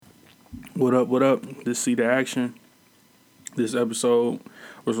What up, what up? This See the Action. This episode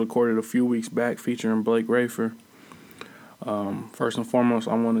was recorded a few weeks back featuring Blake Rafer. First and foremost,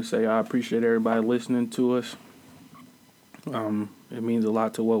 I want to say I appreciate everybody listening to us. It means a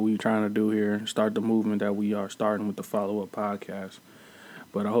lot to what we're trying to do here, start the movement that we are starting with the follow-up podcast.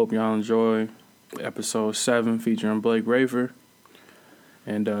 But I hope y'all enjoy episode 7 featuring Blake Rafer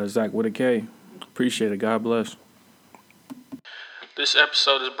and Zach with a K. Appreciate it. God bless. This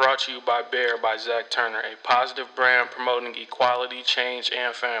episode is brought to you by Bear by Zach Turner, a positive brand promoting equality, change,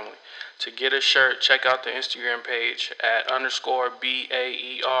 and family. To get a shirt, check out the Instagram page at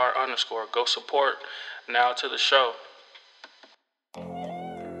 _BAER_. Go support. Now to the show.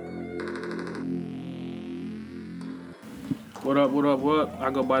 What up, what up, what up? I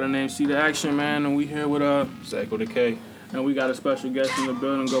go by the name See the Action, man, and we here with Zach with a K. And we got a special guest in the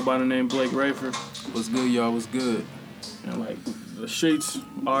building, go by the name Blake Rafer. What's good, y'all? What's good? And like the streets,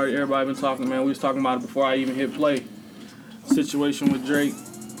 already everybody been talking, man. We was talking about it before I even hit play. Situation with Drake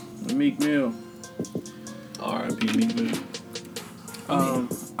and Meek Mill. R.I.P. Meek Mill.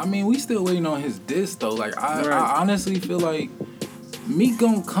 I mean, we still waiting on his diss though. Like, I honestly feel like Meek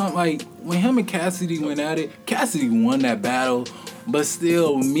gonna come. Like when him and Cassidy went at it, Cassidy won that battle, but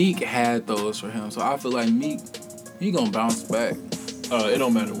still Meek had those for him. So I feel like Meek, he gonna bounce back. It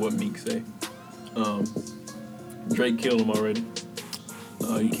don't matter what Meek say. Drake killed him already.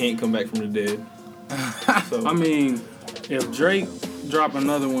 You can't come back from the dead. So, I mean, if Drake drop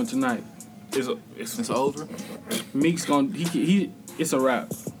another one tonight, It's over. Meek's gonna he it's a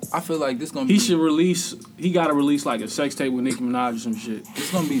wrap. I feel like this gonna be. He gotta release like a sex tape with Nicki Minaj or some shit.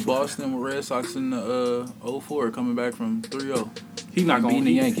 It's gonna be Boston with Red Sox in the 04 coming back from 3-0. He's not gonna beat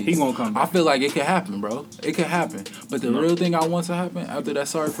the Yankees. He gonna come back. I feel like it could happen, bro. It could happen. But the real thing I want to happen after that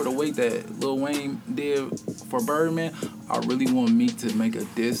Sorry for the Wait that Lil Wayne did for Birdman, I really want Meek to make a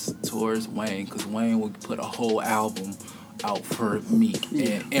diss towards Wayne, because Wayne would put a whole album out for Meek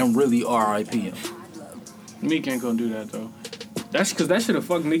and really R.I.P. him. Meek ain't gonna do that though. That's because that should have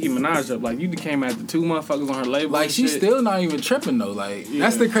fucked Nicki Minaj up. Like, you came after 2 motherfuckers on her label. Like, she's still not even tripping though. Like,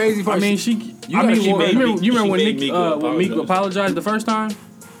 that's the crazy part. I mean, you remember when Meek apologized the first time?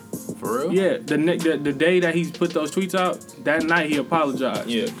 For real? Yeah, the day that he put those tweets out, that night he apologized.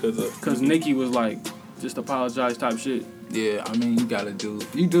 Yeah, because Nicki was like, just apologize type shit. Yeah, I mean, you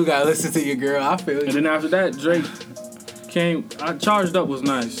do gotta listen to your girl. I feel you. And then after that, Drake came. Charged Up was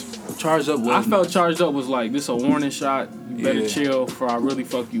nice. Charged Up was I felt Charged Up was like, this a warning shot. You better chill before I really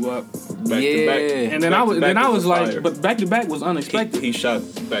fuck you up. Back to back. And then I was like, but back to back was unexpected. He shot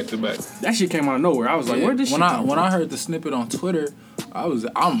back to back. That shit came out of nowhere. I was like, where did this shit come from? When I heard the snippet on Twitter,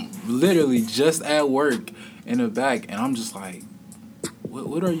 I'm literally just at work in the back, and I'm just like,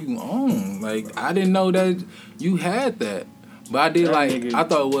 what are you on? Like, I didn't know that you had that. But I did I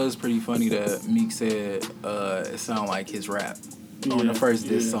thought it was pretty funny that Meek said it sounded like his rap on the first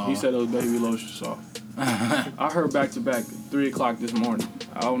diss song. He said it was Baby Lotion soft. I heard back to back 3 o'clock this morning.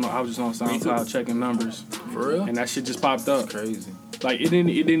 I don't know. I was just on SoundCloud checking numbers. For real? And that shit just popped up. That's crazy. Like, it didn't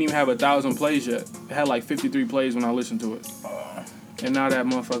even have 1,000 plays yet. It had like 53 plays when I listened to it. And now that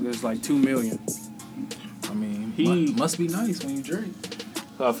motherfucker is like 2 million. I mean, he must be nice when you Drake.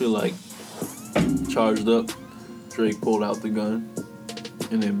 I feel like Charged Up, Drake pulled out the gun,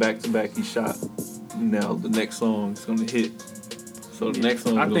 and then back to back he shot. Now the next song is gonna hit. So the next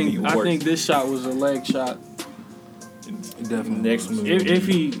song is gonna be worse. I think this shot was a leg shot. Definitely. Next move. If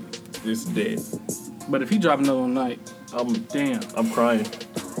he, it's dead. But if he drop another one night, I'm crying.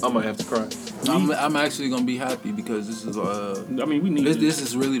 I might have to cry. I'm actually gonna be happy because this is I mean, we need this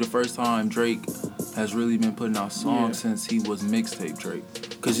is really the first time Drake has really been putting out songs since he was mixtape Drake.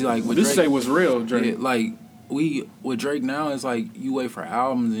 Cause like with this Drake, was real Drake. Yeah, like with Drake now, it's like you wait for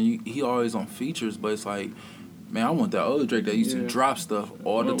albums and he always on features, but it's like, man, I want that other Drake that used to drop stuff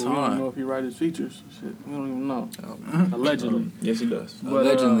all the time. We don't know if he write his features. Shit, we don't even know. Allegedly. Yes, he does. But,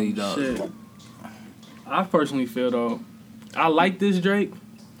 allegedly, though. Shit. I personally feel though, I like this Drake,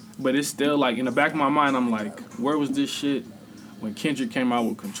 but it's still like in the back of my mind, I'm like, where was this shit when Kendrick came out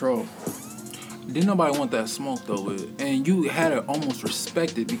with Control? Didn't nobody want that smoke though with it. And you had to almost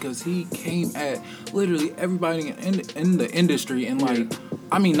respect it because he came at literally everybody in the industry and like,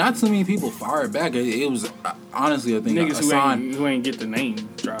 I mean, not too many people fired back. It was honestly, I think, niggas who ain't get the name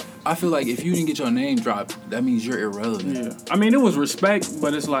dropped. I feel like if you didn't get your name dropped, that means you're irrelevant. Yeah, I mean, it was respect,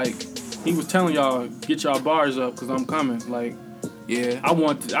 but it's like he was telling y'all, get y'all bars up because I'm coming. Like, yeah,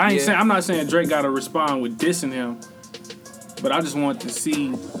 I'm not saying Drake got to respond with dissing him, but I just want to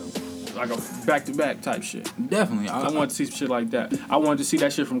see like a back-to-back type shit. Definitely. I want to see some shit like that. I wanted to see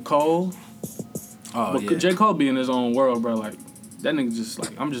that shit from Cole. Oh, but J. Cole be in his own world, bro. Like, That nigga just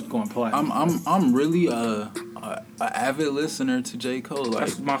like, I'm just going platinum. I'm really a avid listener to J. Cole. Like,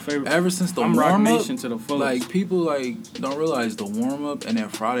 that's my favorite. Ever since the I'm warm Rock up, Nation to the fullest. like people like don't realize the warm up and then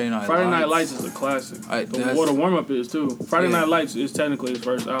Friday Night Lights is a classic. The warm up is too. Friday Night Lights is technically his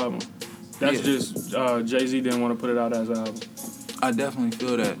first album. That's just Jay-Z didn't want to put it out as an album. I definitely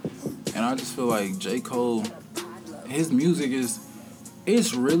feel that, and I just feel like J. Cole, his music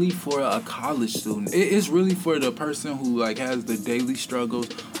it's really for a college student. It's really for the person who like has the daily struggles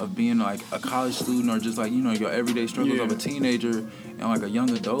of being like a college student or just like, you know, your everyday struggles of a teenager and like a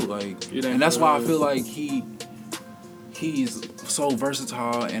young adult. Like, and that's why I feel like he's so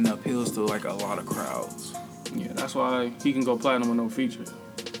versatile and appeals to like a lot of crowds. Yeah, that's why he can go platinum with no features.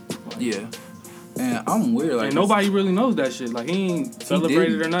 Like, yeah. And I'm weird. Like, and nobody really knows that shit. Like, he ain't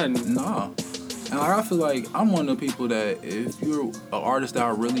celebrated or nothing. Nah. And like, I feel like I'm one of the people that if you're an artist that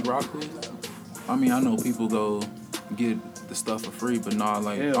I really rock with, I mean, I know people go get the stuff for free, but nah,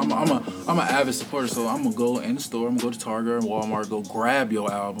 like I'm an avid supporter, so I'm gonna go in the store, I'm gonna go to Target and Walmart, go grab your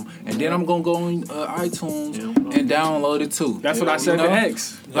album, and then I'm gonna go on iTunes and download it too. That's what I said to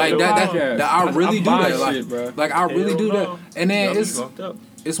X. Like that I really do that. Like I really do that. And then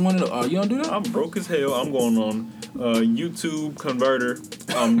it's one of the you don't do that? I'm broke as hell. I'm going on YouTube Converter.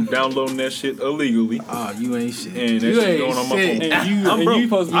 I'm downloading that shit illegally. You ain't shit. And that shit going on my phone. And I'm broke. You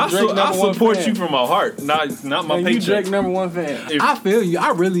supposed to be Drake number I one support fan. you from my heart, not my and paycheck. You Drake number one fan. I feel you. I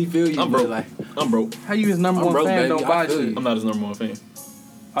really feel you. I'm broke. Like, I'm broke. How you his number one broke, fan? Baby. Don't buy shit. I'm not his number one fan.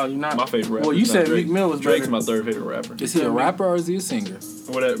 Oh, you're not? My favorite rapper. Well, you said Drake. Meek Mill was Drake's better. my third favorite rapper. Is he a rapper or is he a singer?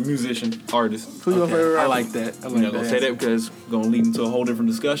 Whatever, musician, artist. Who's your favorite rapper? I like that. I'm not gonna say that because it's gonna lead into a whole different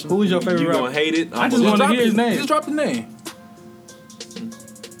discussion. Who is your favorite rapper? You gonna hate it? I just want to hear his name. Just drop the name.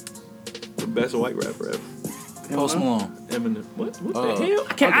 The best white rapper ever. Post Malone. Eminem. What the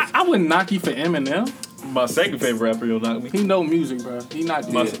hell? I wouldn't knock you for Eminem. My second favorite rapper, you'll knock me. He know music, bro. He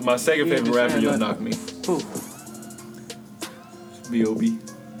not dead. My second He ain't favorite just rapper, you'll saying knock me. Who? B.O.B.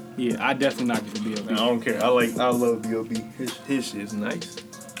 Yeah, I definitely knock you for B.O.B. I don't care. I love B.O.B. His shit is nice.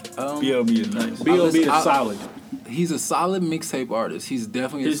 B.O.B. is nice. B.O.B. is solid. He's a solid mixtape artist. He's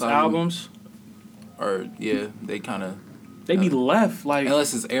definitely His a solid albums, they kind of they be left like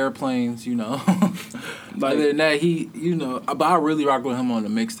unless it's airplanes, you know. Like, other than that, but I really rock with him on the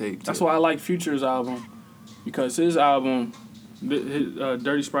mixtape. That's why I like Future's album, because his album, his,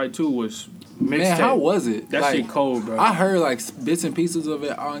 Dirty Sprite 2 was mixtape. Man, how was it? That like, shit cold, bro. I heard like bits and pieces of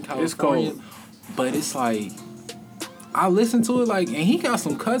it out in California. It's cold. But it's like I listened to it like, and he got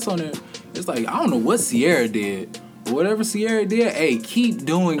some cuts on it. It's like I don't know what Sierra did. But whatever Sierra did, hey, keep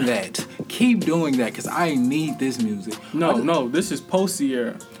doing that. Keep doing that, cause I need this music. No, this is post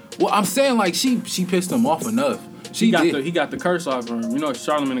Sierra. Well, I'm saying like she pissed him off enough. He got the curse off her. You know,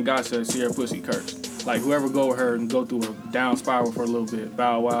 Charlamagne the God said Sierra pussy curse. Like whoever go with her and go through a down spiral for a little bit.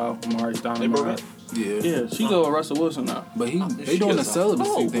 Bow Wow, Amari Stoudemire. Yeah, she go with Russell Wilson now. But they doing the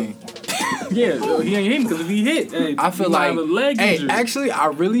celibacy thing. Yeah, he ain't hitting because if he hit, hey, I feel like, injury. Actually, I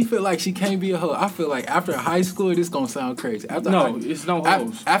really feel like she can't be a hoe. I feel like after high school, this gonna sound crazy. It's no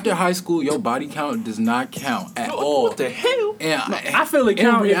hoes. After high school, your body count does not count at all. What the hell? And I feel it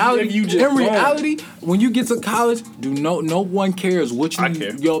count if you just in reality, when you get to college, no one cares what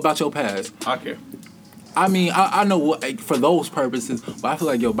about your past. I care. I mean, I know what for those purposes, but I feel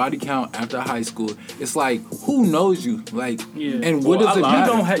like your body count after high school, it's like who knows you, like, and what does it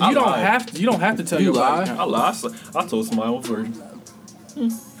matter? You don't have to tell your body count. I lied. I told somebody I was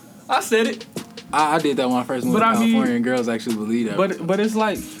virgin. I said it. I did that when I first moved to California, and girls actually believe that. But it's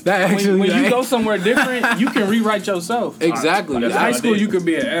like that actually, when you go somewhere different, you can rewrite yourself. Exactly. Like, high school, you could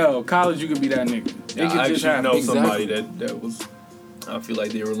be an L. College, you could be that nigga. I actually know somebody that was. I feel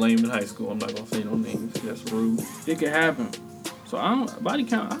like they were lame in high school. I'm not gonna say no names. That's rude. It could happen. So body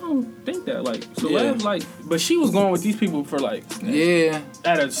count. I don't think that celebs like. But she was going with these people for like. Yeah.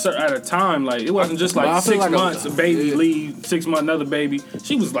 At a time, like it wasn't just like 6 months a baby leave, 6 months another baby.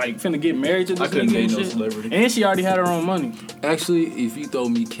 She was like finna get married to this nigga and shit. Celebrity. And she already had her own money. Actually, if you throw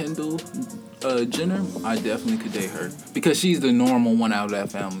me Kendall Jenner, I definitely could date her because she's the normal one out of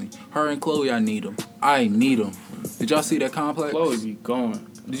that family. Her and Chloe, I need them. Did y'all see that Complex? Chloe be going.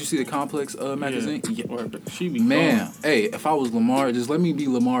 Did you see the Complex magazine? Yeah. She be man. going. Hey, if I was Lamar, just let me be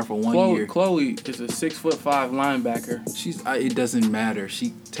Lamar for 1 year. Chloe is a 6'5" linebacker. It doesn't matter.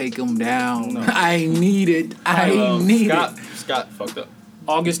 She take them down. No. I need it. I need it. Scott fucked up.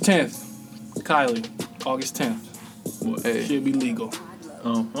 August 10th, Kylie. August 10th. What? Hey. She'll be legal.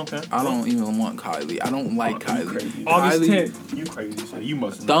 Oh, okay. I don't even want Kylie. I don't like Kylie. August 10th. You crazy. So you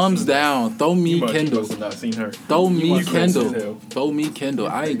must. Thumbs down. Throw me Kendall. You must have not seen her. Throw me Kendall. Throw me Kendall.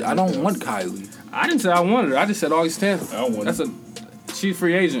 I don't want Kylie. I didn't say I wanted her. I just said August 10th. I don't want That's her. she's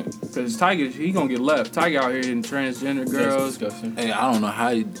free agent because Tiger he gonna get left. Tiger out here hitting transgender girls. Hey, I don't know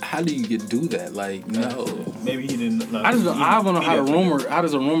how do you do that? Like no, maybe he didn't. I don't know how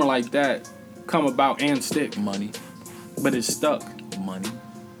does a rumor like that come about and stick? Money, but it's stuck. Money.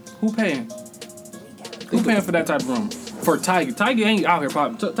 Who paying? Who paying for that type of rumor? For Tiger. Tiger ain't out here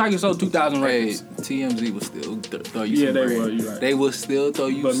popping. Tiger sold 2,000 records. TMZ would still throw you some bread. bread. Will, you're right. They would still throw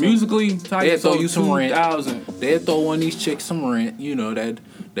you but some. But musically, Tiger throw you some 2,000. rent. They'd throw one of these chicks some rent. You know, that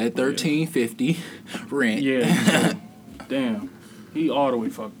 $13.50 rent. Yeah. Damn. He all the way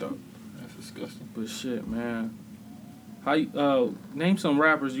fucked up. That's disgusting. But shit, man. How you, name some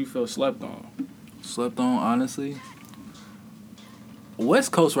rappers you feel slept on. Slept on, honestly?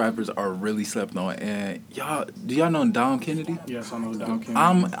 West Coast rappers are really slept on, and do y'all know Dom Kennedy? Yes, I know Dom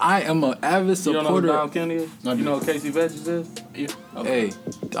Kennedy. I am an avid supporter. You don't know who Dom Kennedy is? You know what Casey Veggies is? Yeah. Okay.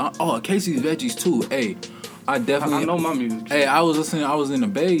 Hey, Casey's Veggies too. Hey, I know my music. Hey, I was in the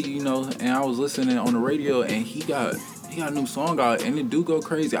Bay, you know, and I was listening on the radio, and he got a new song out, and it do go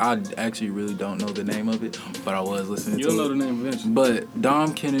crazy. I actually really don't know the name of it, but I was listening to it. You'll know the name eventually. But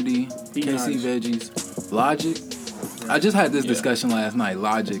Dom Kennedy, Casey Veggies, Logic. I just had this discussion last night.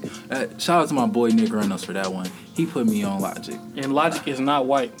 Logic. Shout out to my boy Nick Reynolds for that one. He put me on Logic. And Logic is not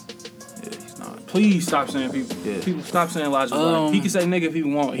white. Yeah, he's not. Please stop saying people. Yeah. People stop saying Logic white. He can say nigga if he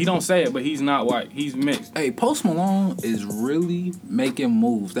want. He don't say it, but he's not white. He's mixed. Hey, Post Malone is really making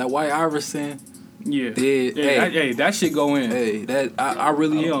moves. That White Iverson. Yeah. Did. Hey, that shit go in. Hey, that I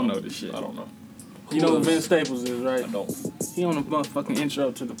really. He don't know this shit. I don't know. You know who Vince Staples is, right? I don't. He on the motherfucking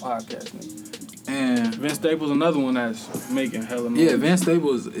intro to the podcast, nigga. And Vince Staples, another one that's making hella noise. Yeah, Vince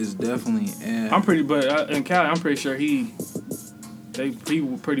Staples is definitely. And I'm pretty, but in Cali, I'm pretty sure he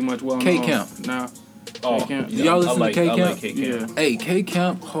pretty much well known. K Camp. Nah. Oh, K-Camp. Do y'all listen to K Camp? Like K Camp. Yeah. Hey, K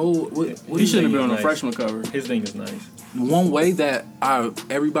Camp, he should have been on the freshman cover. His thing is nice. One Way that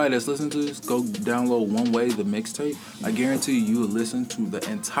everybody that's listening to this, go download One Way, the mixtape. I guarantee you will listen to the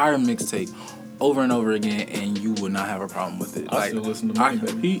entire mixtape over and over again, and you will not have a problem with it. I still listen to Money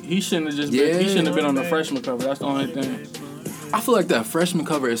Baby. He shouldn't have just been. He shouldn't have been on the freshman cover. That's the only thing. I feel like that freshman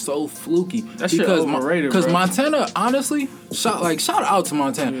cover is so fluky. That shit overrated, because bro. Montana, honestly, shout out to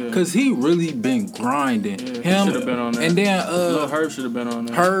Montana, because he really been grinding. Yeah, Him should have been on there. And then Lil Herb should have been on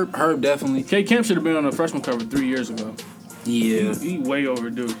there. Herb definitely. K Camp should have been on the freshman cover 3 years ago. Yeah, he way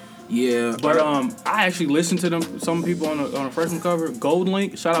overdue. Yeah, but I actually listened to them. Some people on the freshman cover. Gold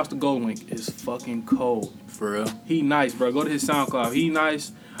Link, shout outs to Gold Link, is fucking cold. For real. He nice, bro. Go to his SoundCloud. He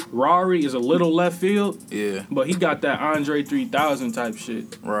nice. Rory is a little left field. Yeah. But he got that Andre 3000 type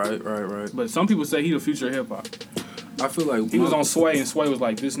shit. Right. But some people say he the future of hip hop. I feel like he was on Sway, and Sway was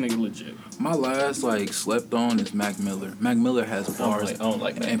like, "This nigga legit." My last slept on is Mac Miller. Mac Miller has bars. I don't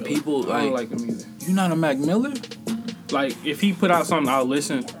like Mac Miller. People I don't like him either. You not a Mac Miller? Like if he put out something, I'll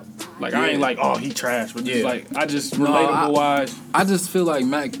listen. Like I ain't like, oh, he trash, but just like I just relatable wise. I just feel like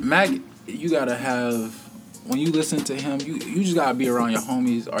Mac, you gotta have, when you listen to him, you just gotta be around your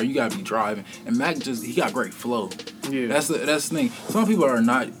homies, or you gotta be driving. And Mac he got great flow. Yeah, that's the thing. Some people are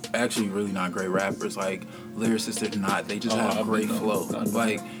not actually really not great rappers. Like lyricists, they're not. They just have great flow.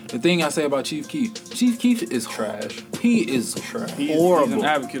 Like the thing I say about Chief Keef is trash. He is trash. Horrible. He's an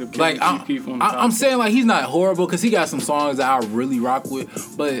advocate of like Chief Keef on the I'm saying like he's not horrible because he got some songs that I really rock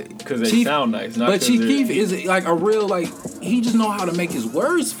with, but because they sound nice. But Chief Keef is like a real he just know how to make his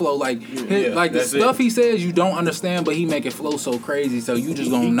words flow. Like the stuff he says you don't understand, but he make it flow so crazy, so you just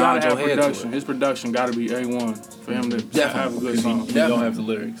gonna nod your head to it. His production gotta be A1 for him to have a good song. He don't have the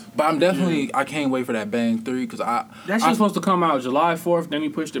lyrics. But I'm definitely I can't wait for that Bang 3 because that shit's supposed to come out July 4th. Then he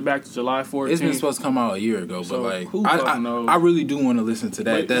pushed it back to July 14th. It's been supposed to come out a year ago, so but who knows? I really do want to listen to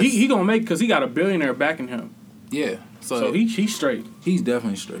that. He gonna make because he got a billionaire backing him. Yeah, so he's straight. He's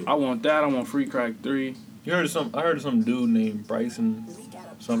definitely straight. I want that. I want Free Crack 3. I heard of some dude named Bryson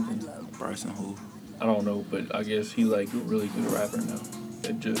something. Bryson who? I don't know, but I guess he like a really good rapper now.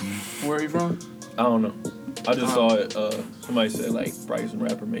 It just where he from? I don't know. I just saw it. Somebody said like Bryson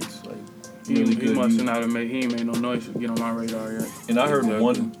rapper makes like really good. He must not have made. He ain't made no noise to get on my radar yet. And I heard I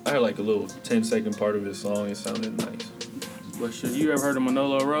heard like a little 10-second part of his song. It sounded nice. But shit, you ever heard of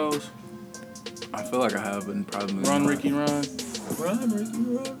Manolo Rose? I feel like I have, and probably Run Ricky Run. Run Ricky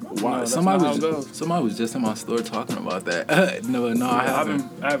Run. Wow, somebody was just in my store talking about that. No, I haven't.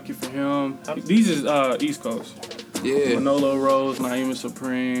 I've been advocate for him. These is East Coast. Yeah. Manolo Rose, Naima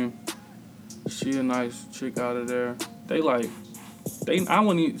Supreme. She a nice chick out of there. Naima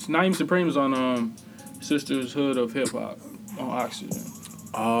Supreme's on Sister's Hood of Hip Hop on Oxygen.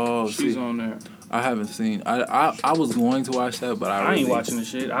 Oh, she's on there. I haven't seen. I was going to watch that, but I ain't watching the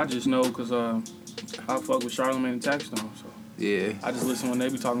shit. I just know because I fuck with Charlamagne and Taxstone. So Yeah. I just listen when they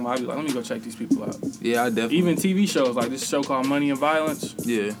be talking about it. I be like, let me go check these people out. Yeah, I definitely. Even TV shows, like this show called Money and Violence.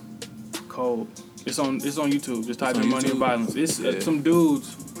 Yeah. Cold. It's on YouTube. Just type in Money YouTube? and Violence. It's some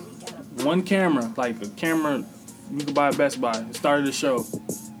dudes, one camera, like a camera you could buy at Best Buy. It started the show.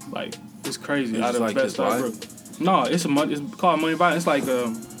 Like, it's crazy. It's Out of like Best his Buy. life? No, it's called Money and Violence. It's like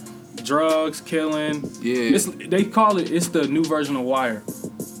drugs, killing. Yeah. They call it's the new version of Wire.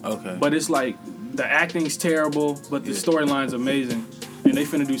 Okay. But it's like, the acting's terrible, but the storyline's amazing. And they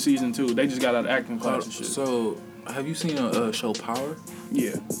finna do season 2. They just got out of acting class and shit. So, have you seen a show Power?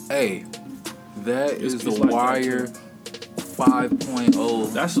 Yeah. Hey, that is the like Wire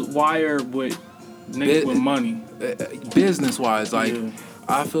 5.0. That's Wire with niggas with money. Business wise, like Yeah.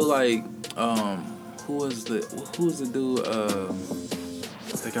 I feel like who was the dude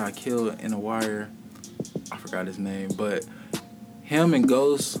that got killed in the Wire? I forgot his name, but him and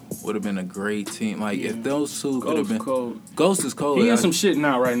Ghost would have been a great team. Like if those two could have been. Cold. Ghost is cold. He in some shit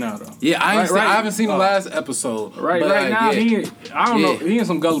now, right now though. Yeah, I haven't seen the last episode. Right now, yeah. I don't know. He in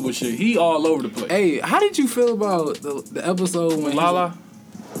some gullible shit. He all over the place. Hey, how did you feel about the episode when Lala?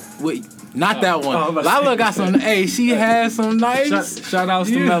 Wait, not that one. Oh, Lala got some. Hey, she had some nice. Shout outs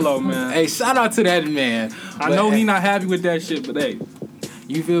to Mello, man. Hey, shout out to that man. I know he not happy with that shit, but hey,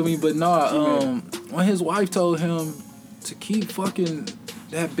 you feel me? But no, when his wife told him to keep fucking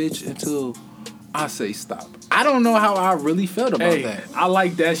that bitch until I say stop. I don't know how I really felt about that. I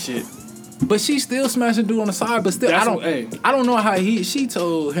like that shit. But she still smashing dude on the side. But still, I don't know how she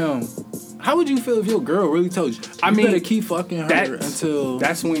told him. How would you feel if your girl really told you? I mean, better keep fucking her until.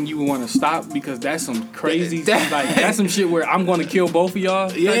 That's when you want to stop because that's some crazy. That's some shit where I'm going to kill both of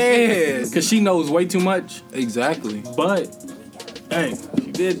y'all. Yeah, because she knows way too much. Exactly. But hey,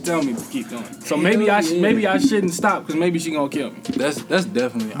 she did tell me to keep going. So maybe I shouldn't stop because maybe she gonna kill me. That's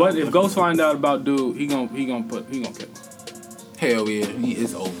definitely. But if Ghost find out about dude, he gonna kill him. Hell yeah,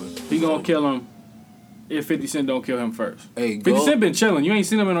 it's over. He gonna kill him if 50 Cent don't kill him first. Hey, 50 Cent been chilling. You ain't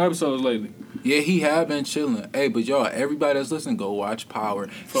seen him in no episodes lately. Yeah, he have been chilling. Hey, but y'all, everybody that's listening, go watch Power.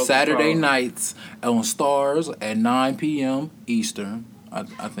 Saturday nights on Stars at 9 p.m. Eastern. I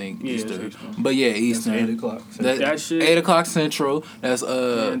think Eastern. But yeah, Eastern. That's 8 o'clock. That shit. 8 o'clock Central. That's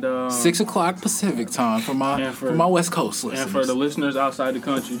 6 o'clock Pacific time for my West Coast listeners. And for the listeners outside the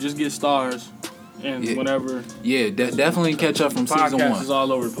country, just get Stars and whatever. Yeah, definitely catch up from season 1. Podcast is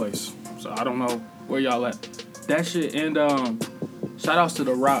all over the place. So I don't know where y'all at. That shit. And shout outs to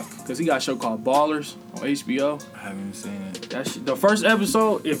The Rock because he got a show called Ballers on HBO. I haven't even seen it. That shit, the first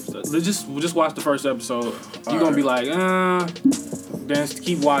episode, just watch the first episode. You're gonna be like, then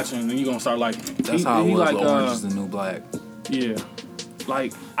keep watching, and you're gonna start liking it. That's how it was with Orange is the New Black. Yeah.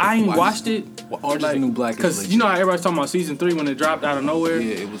 Like, I ain't watched it. Orange is the New Black is because you know how everybody's talking about season 3 when it dropped out of nowhere.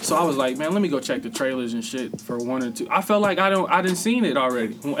 Yeah, it was. So I was like, man, let me go check the trailers and shit for 1 and 2. I felt like I didn't seen it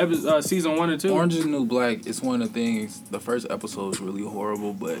already. Season 1 and 2. Orange is the New Black is one of the things. The first episode is really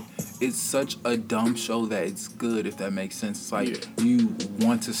horrible, but it's such a dumb show that it's good. If that makes sense, it's like you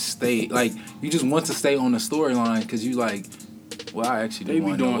want to stay, like you just want to stay on the storyline because you like. Well, I actually do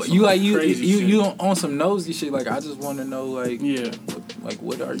want to know. You on some nosy shit. Like I just want to know, like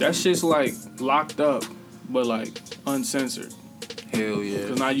what are you? That shit's like locked up, but like uncensored. Hell yeah.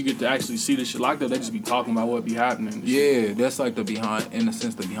 Because now you get to actually see the shit locked up. They just be talking about what be happening. Yeah, that's like the behind the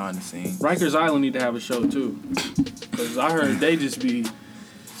scenes. Rikers Island need to have a show too. Because I heard they just be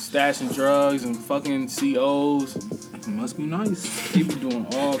stashing drugs and fucking COs. It must be nice. People doing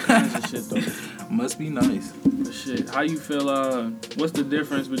all kinds of shit though. Must be nice. But shit, how you feel? What's the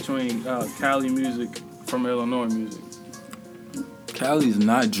difference between Cali music from Illinois music? Cali's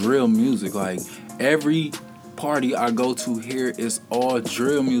not drill music. Like every party I go to here is all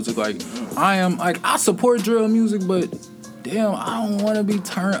drill music. Like I support drill music, but damn, I don't want to be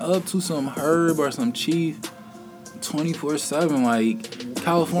turned up to some Herb or some Chief 24/7. Like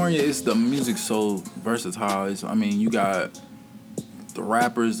California is the music so versatile. You got the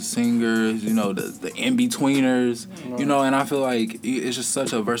rappers, the singers, the in-betweeners, and I feel like it's just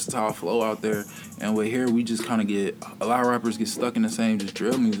such a versatile flow out there. And with here, we just kind of get, a lot of rappers get stuck in the same just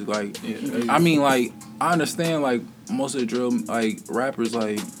drill music. Like, I understand, like, most of the drill, like, rappers,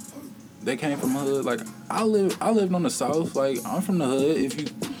 like, they came from the hood. Like, I lived on the South. Like, I'm from the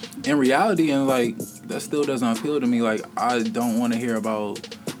hood. In reality, and, like, that still doesn't appeal to me. Like, I don't want to hear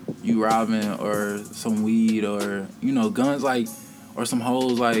about you robbing or some weed or, guns, like, or some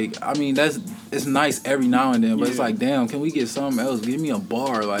hoes. Like, it's nice every now and then, but it's like, damn, can we get something else? Give me a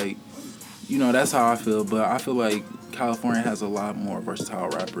bar. Like, that's how I feel. But I feel like California has a lot more versatile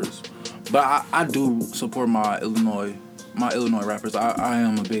rappers. But I do support my Illinois rappers. I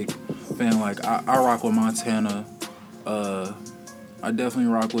am a big fan. Like, I rock with Montana. I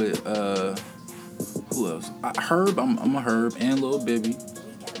definitely rock with who else? Herb. I'm a Herb and Lil Bibby.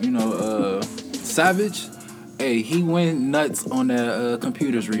 You know, Savage. Hey, he went nuts on that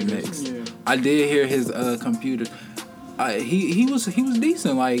Computers remix. Yeah. I did hear his Computers. He was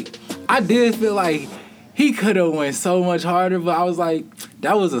decent. Like, I did feel like he could have went so much harder, but I was like,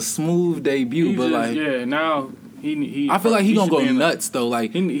 that was a smooth debut. Yeah, now he I feel like he gonna go nuts though.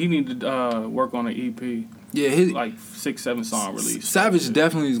 Like he need to work on an EP. Yeah, his like 6-7 song release. Savage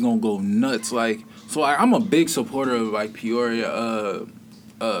definitely is gonna go nuts. Like, so I'm a big supporter of like Peoria.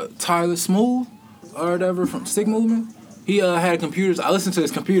 Tyler Smooth or whatever from Sick Movement. He had Computers. I listened to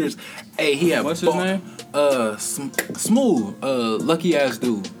his Computers. Hey, he had what's his name? Smooth. Lucky ass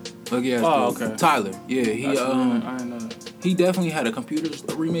dude. Lucky ass dude. Okay. Tyler. Yeah, he I didn't know that. He definitely had a Computers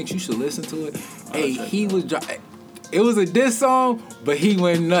remix. You should listen to it. Hey, he was. It was a diss song, but he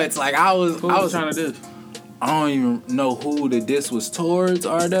went nuts. Like I was trying to diss. I don't even know who the diss was towards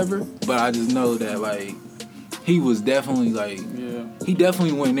or whatever, but I just know that like he was definitely like he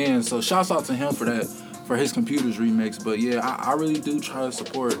definitely went in. So shouts out to him for that, for his Computers remix. But yeah, I really do try to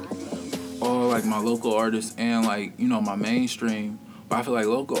support all like my local artists and like, you know, my mainstream. But I feel like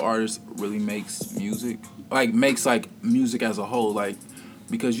local artists really makes music music as a whole, like,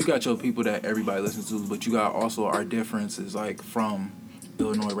 because you got your people that everybody listens to, but you got also our differences, like from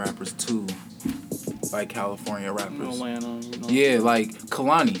Illinois rappers to like California rappers. Atlanta, you know. Yeah, like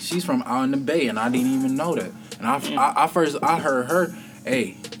Kalani, she's from out in the Bay, and I didn't even know that. And I first heard her.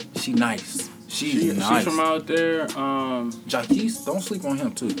 Hey, she nice. She's nice. She's from out there. Jaquise, don't sleep on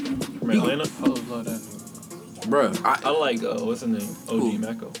him too. From Atlanta. I love that. Bruh, I like what's his name? OG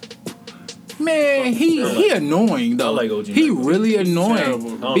Mako. Man, he annoying though. I like OG. He really annoying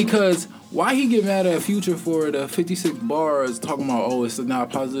terrible, because why he get mad at Future for the 56 bars talking about it's not a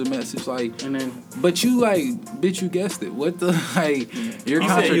positive message, like, and then but you like, bitch, you guessed it. What the like? You're he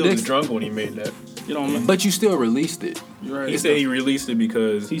said he was drunk when he made that. You know, but you still released it. Right. He said he released it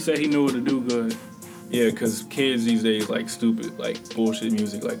because he said he knew what to do good. Yeah, because kids these days like stupid, like bullshit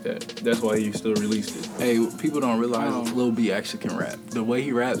music like that. That's why he still released it. Hey, people don't realize Lil B actually can rap. The way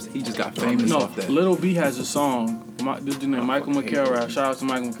he raps, he just got famous off that. Lil B has a song. This dude named Michael McCarroll. Shout out to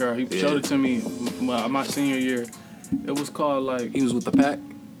Michael McCarroll. He showed it to me my senior year. It was called like. He was with the Pack.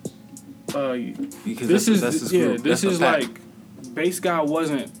 Because this is like, Bass God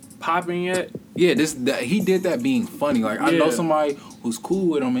wasn't popping yet. Yeah, he did that being funny. Like I know somebody who's cool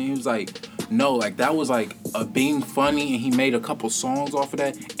with him, and he was like, no, like that was like a being funny, and he made a couple songs off of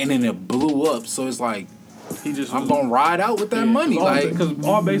that, and then it blew up. So it's like, I'm gonna ride out with that money, because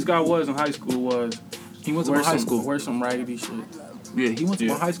all Bass God was in high school was he went to my high school. Wear some raggedy shit. Yeah, he went to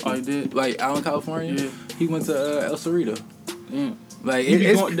my high school. Oh, he did. Like out in California. Yeah. He went to El Cerrito. Yeah. Like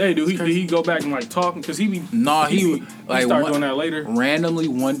did he go back and like talk? Because he started doing that later. Randomly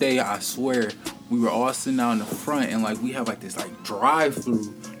one day, I swear, we were all sitting out in the front, and like we have like this like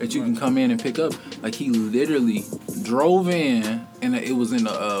drive-through that you can come in and pick up. Like he literally drove in, and it was in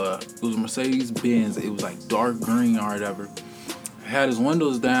it was a Mercedes Benz. It was like dark green or whatever. Had his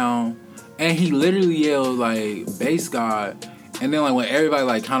windows down, and he literally yelled like Bass God. And then like when everybody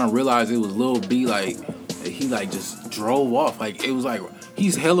like kind of realized it was Lil B, like he like just drove off. Like it was like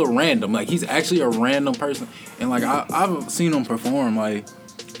he's hella random. Like he's actually a random person. And like I've seen him perform. Like,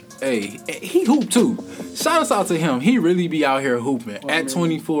 hey, he hoop too. Shout out to him. He really be out here hooping at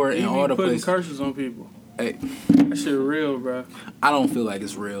 24 and all the places. Putting curses on people. Hey, that shit real, bro. I don't feel like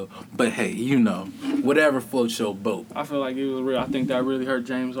it's real, but hey, you know, whatever floats your boat. I feel like it was real. I think that really hurt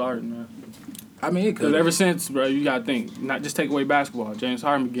James Harden, man. I mean, it could. Because ever since, bro, you gotta think. Not just take away basketball. James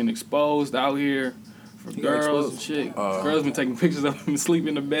Harden been getting exposed out here for girls and shit. Girls been taking pictures of him sleep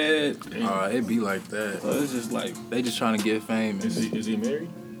in the bed. It be like that. So it's just like they just trying to get famous. Is he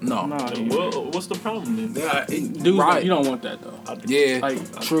married? No. Well, what's the problem then? Yeah, dude, right. You don't want that though. Yeah,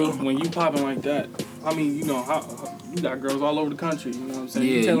 like, true. When you popping like that, I mean, you know how you got girls all over the country. You know what I'm saying?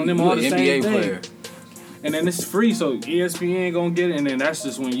 Yeah, you telling them all the NBA same player. thing. And then it's free, so ESPN gonna get it, and then that's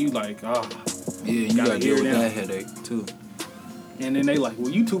just when you like, yeah, you gotta deal with that headache too. And then they like, well,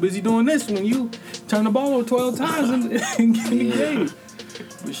 you too busy doing this when you turn the ball over 12 times and get engaged.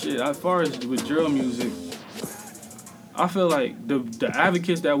 But shit, as far as with drill music, I feel like the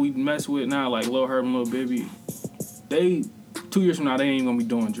advocates that we mess with now, like Lil Herb and Lil Bibby, 2 years from now, they ain't gonna be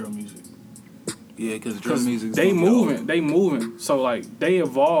doing drill music. Yeah, because drill music, they moving. So like they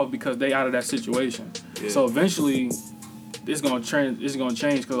evolve because they out of that situation. Yeah. So eventually, it's gonna change.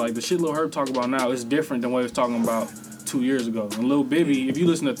 Because like the shit Lil Herb talk about now is different than what he was talking about 2 years ago. And Lil Bibby, if you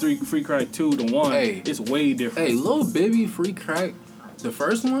listen to Free Crack 2 to 1, it's way different. Hey, Lil Bibby, Free Crack, the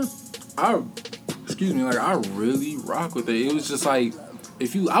first one, excuse me, like I really rock with it. It was just like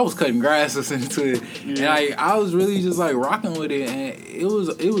I was cutting grass listening to it, and I was really just like rocking with it, and it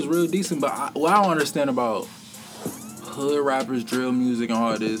was real decent. But what I don't understand about hood rappers, drill music, and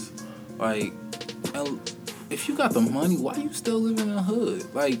all this, like, if you got the money, why you still living in the hood?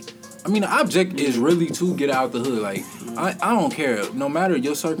 Like, I mean, the object is really to get out the hood. Like, I don't care. No matter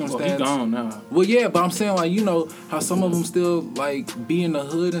your circumstance. Well, he gone now. Well, yeah, but I'm saying, like, you know, how some of them still, like, be in the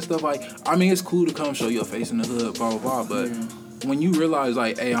hood and stuff. Like, I mean, it's cool to come show your face in the hood, blah, blah, blah. But when you realize,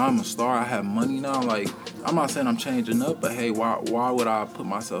 like, hey, I'm a star, I have money now, like, I'm not saying I'm changing up, but, hey, why would I put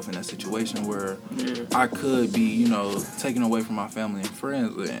myself in a situation where I could be, you know, taken away from my family and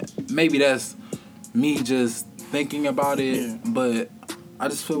friends? And maybe that's me just thinking about it, but I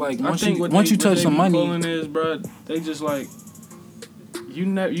just feel like once you touch some money, pulling is, bro, they just like you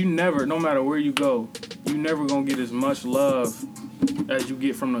never, no matter where you go, you never gonna get as much love as you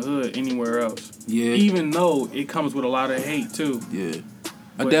get from the hood anywhere else. Yeah. Even though it comes with a lot of hate too. Yeah.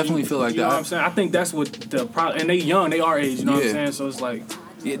 I definitely feel like that. You know what I'm saying? I think that's what the problem. And they young, they our age. You know what I'm saying? So it's like,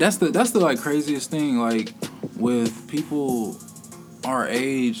 that's the like craziest thing. Like with people our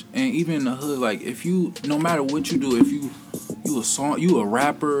age and even in the hood, like if you, no matter what you do, if you a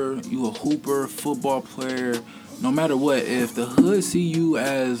rapper, you a hooper, football player, no matter what, if the hood see you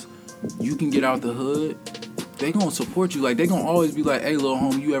as you can get out the hood, they gonna support you. Like they gonna always be like, hey little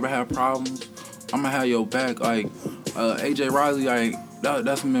homie, you ever have problems, I'm gonna have your back. Like AJ Riley, like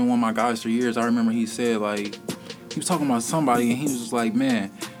that's been one of my guys for years. I remember he said, like, he was talking about somebody and he was just like,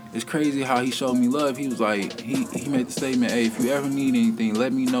 man, it's crazy how he showed me love. He was like, he made the statement, hey, if you ever need anything,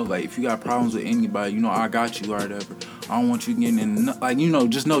 let me know. Like, if you got problems with anybody, you know, I got you or whatever. I don't want you getting in, like, you know,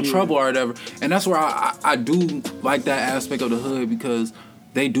 just no trouble or whatever. And that's where I do like that aspect of the hood because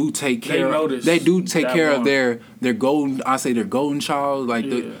they do take care of their golden, I say their golden child. Like,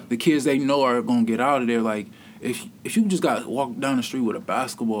 the kids they know are going to get out of there. Like, if you just got walk down the street with a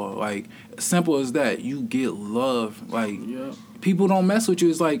basketball, like, simple as that, you get love. Like, people don't mess with you.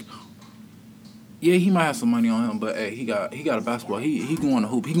 It's like, yeah, he might have some money on him, but hey, he got a basketball. He going to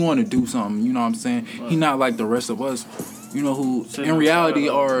hoop. He going to do something. You know what I'm saying? Right. He not like the rest of us, you know, who in reality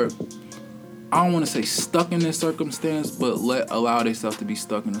are, I don't want to say stuck in this circumstance, but allow themselves to be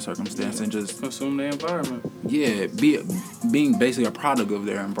stuck in the circumstance and just consume the environment. Yeah, being basically a product of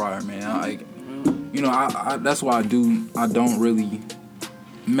their environment. Like, you know, I that's why I don't really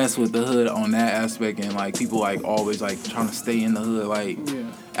mess with the hood on that aspect, and like people like always like trying to stay in the hood. Like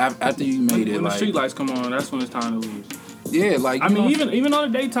after you made when it, the like street lights come on, that's when it's time to leave. Yeah, like I mean, even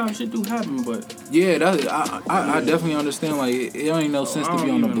on the daytime, shit do happen, but yeah, I definitely understand. Like it ain't no sense to be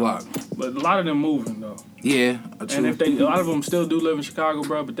on the block. But a lot of them moving though. Yeah, true. And a lot of them still do live in Chicago,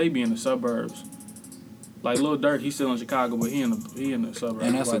 bro, but they be in the suburbs. Like Lil Durk, he's still in Chicago, but he in the suburbs.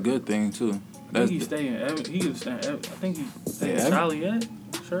 And that's like, a good thing too. I think he's staying. I think he's staying in Joliet,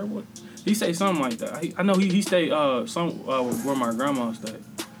 Sherwood. He say something like that. I know he stayed where my grandma stayed.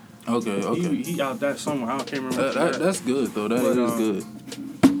 Okay. He out that somewhere. I can't remember. That's good though. That is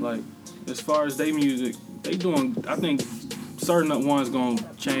good. Like as far as they music, they doing. I think certain ones gonna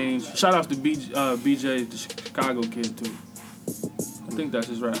change. Shout out to BJ, the Chicago kid too. I think that's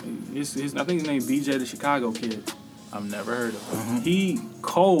his rap. I think his name BJ, the Chicago Kid. I've never heard of him. He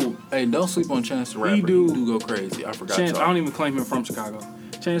cold. Hey, don't sleep on Chance the Rapper. He do go crazy. I forgot. Chance, I don't even claim him from Chicago.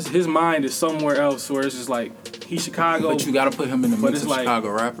 Chance, his mind is somewhere else where it's just like he's Chicago. But you gotta put him in the mix of like,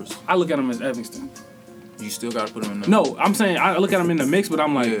 Chicago rappers. I look at him as Evanston. You still gotta put him in the No, I'm saying I look at him in the mix, but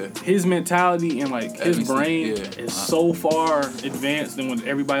I'm like his mentality and like his brain is so far advanced than what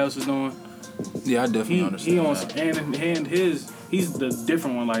everybody else is doing. Yeah, I definitely understand. He's the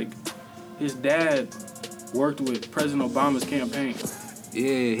different one. Like his dad worked with President Obama's campaign.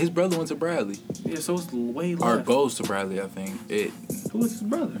 Yeah, his brother went to Bradley. Yeah, so it's way less. Or goes to Bradley, I think. Who is his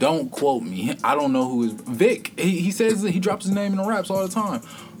brother? Don't quote me. I don't know who is Vic. He says he drops his name in the raps all the time.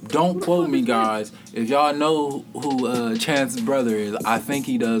 Don't quote me, guys. If y'all know who Chance's brother is, I think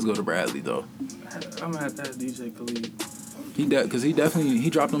he does go to Bradley though. I'm gonna have to ask DJ Khalid. Because he definitely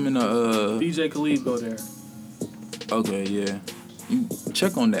dropped him in the. DJ Khalid go there. Okay, yeah. You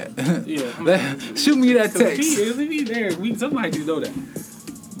check on that. Yeah. Shoot me that text. If he there, somebody do know that.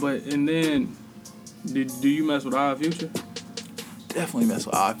 But, and then, do you mess with Odd Future? Definitely mess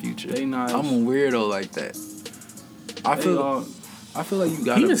with Odd Future. They nice. I'm a weirdo like that. I feel like you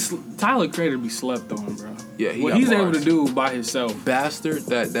gotta... Tyler Creator be slept on, bro. Yeah, what he's able to do by himself. Bastard,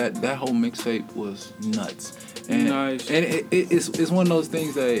 that whole mixtape was nuts. And, nice. And it's one of those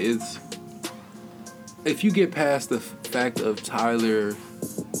things that it's... If you get past the fact of Tyler,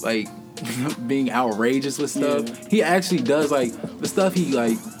 like, being outrageous with stuff, he actually does, like, the stuff he,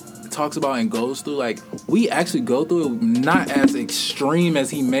 like, talks about and goes through, like, we actually go through it, not as extreme as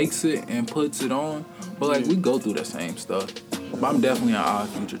he makes it and puts it on, but like we go through the same stuff. But I'm definitely an Odd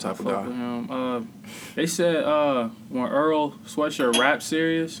Future type of guy. They said when Earl Sweatshirt rap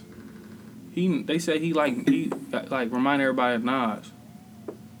serious, they said he remind everybody of Nas.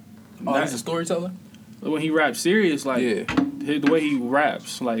 Oh, he's a storyteller? When he raps serious, like the way he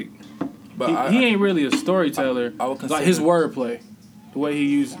raps, like but he ain't really a storyteller. I would like his wordplay,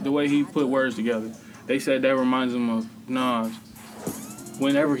 the way he put words together. They said that reminds him of Nas.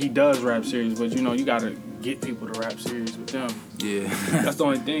 Whenever he does rap serious, but you gotta get people to rap serious with them. Yeah, that's the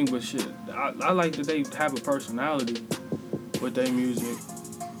only thing. But shit, I like that they have a personality with their music.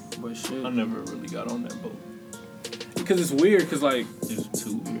 But shit, I never really got on that boat because it's weird. Cause like it's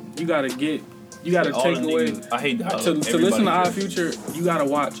too weird. You gotta take away. I hate to listen to Odd Future. You gotta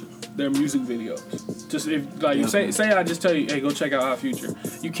watch their music videos. Just if like say I just tell you, hey, go check out Odd Future.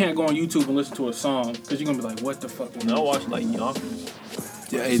 You can't go on YouTube and listen to a song because you're gonna be like, what the fuck? No, I watch like Yonkers.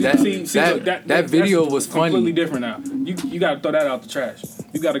 Yeah, that video was funny. Completely different now. You gotta throw that out the trash.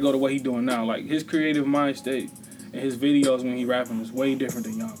 You gotta go to what he's doing now. Like his creative mind state and his videos when he rapping is way different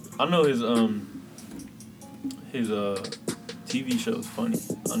than Yonkers. I know his TV show is funny.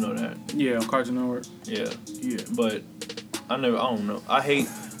 I know that. Yeah, on Cartoon Network. Yeah. But I don't know. I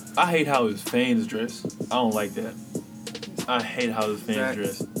hate how his fans dress. I don't like that. I hate how his fans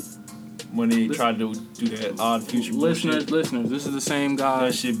dress. When they tried to do that Odd Future listeners, this is the same guy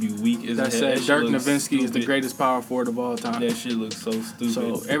that should be weak as that said Dirk Nowitzki is the greatest power forward of all time. That shit looks so stupid.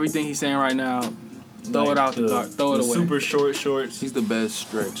 So everything he's saying right now, throw it out the dark. Throw it away. Super short shorts. He's the best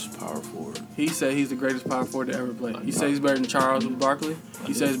stretched power forward. He said he's the greatest power forward to ever play. He says he's better than Charles Barkley.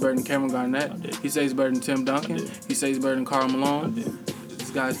 He says he's better than Cameron Garnett. He says he's better than Tim Duncan. He says he's better than Karl Malone. This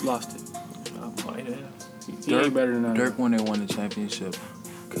guy's lost it. I might have. He ain't better than that. Dirk, when they won the championship,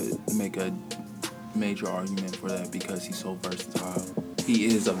 could make a major argument for that because he's so versatile. He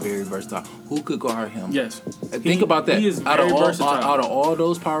is a very versatile. Who could guard him? Yes. Think about that. He is very versatile. Out of all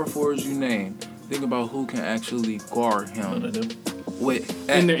those power forwards you named, think about who can actually guard him. None of them.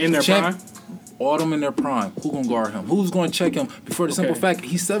 In their prime? All them in their prime. Who gonna guard him? Who's gonna check him? Before the simple fact,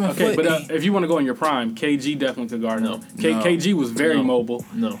 he's 7 foot. But if you want to go in your prime, KG definitely could guard him. KG was very mobile.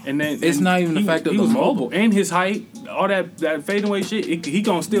 No. And then it's not even the fact that he was mobile. And his height, all that fading away shit, he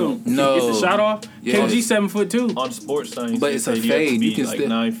gonna still get the shot off. Yeah. KG 7 foot too. On sports science, but it's a fade. You can like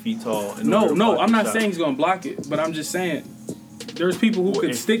 9 feet tall. No, I'm not saying he's gonna block it, but I'm just saying there's people who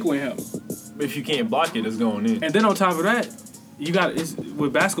could stick with him. If you can't block it, it's going in. And then on top of that,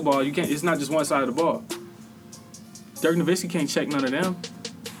 with basketball, you can't. It's not just one side of the ball. Dirk Nowitzki can't check none of them.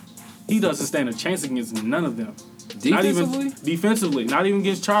 He doesn't stand a chance against none of them. Defensively, not even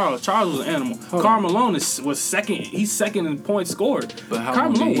against Charles. Charles was an animal. Karl Malone was second. He's second in points scored. But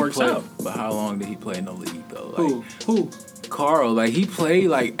Karl Malone works out. But how long did he play in the league though? Who? Carl, he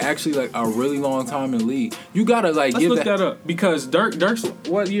played actually a really long time in the league. You gotta Let's look that up because Dirk's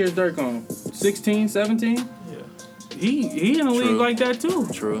what year is Dirk on? 16, 17? Yeah. He in the league like that too.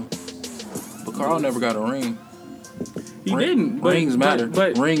 True. But Carl never got a ring. He didn't. Rings matter.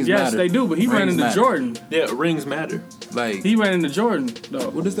 But rings yes, matter. They do. But he ran into Jordan. Yeah, rings matter. He ran into Jordan though.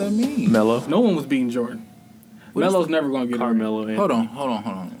 What does that mean? Melo. No one was beating Jordan. Melo's never gonna get Carmelo. Hold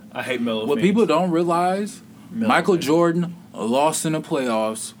on. I hate Melo. What people don't realize, Michael Jordan lost in the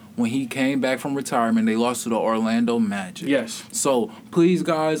playoffs when he came back from retirement. They lost to the Orlando Magic. Yes. So please,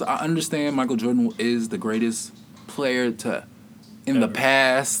 guys, I understand Michael Jordan is the greatest player in the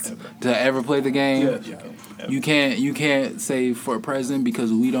past to ever play the game. Yes. You can't say for present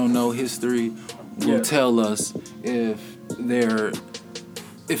because we don't know. History will tell us if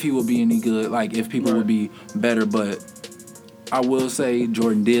he will be any good, if people would be better. But I will say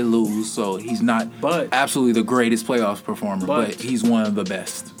Jordan did lose, so he's not absolutely the greatest playoffs performer, but he's one of the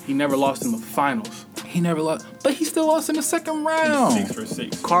best. He never lost in the finals. He never lost, but he still lost in the second round. 6 for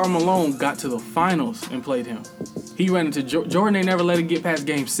 6. Karl Malone got to the finals and played him. He ran into Jordan. They never let him get past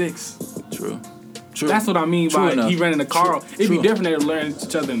Game 6. True. That's what I mean by he ran into Carl. It'd be different if they learned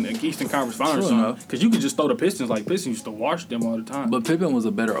each other in the Eastern Conference Finals or something. Because you could just throw the Pistons Pistons used to wash them all the time. But Pippen was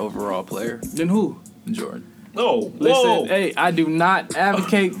a better overall player. Than who? Jordan. Oh, listen, hey, I do not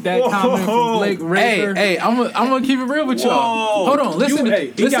advocate that comment from Blake Raver. Hey, I'm gonna keep it real with y'all. Hold on, listen.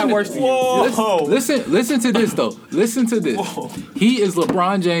 He got worse than you. Listen to this though. Listen to this. He is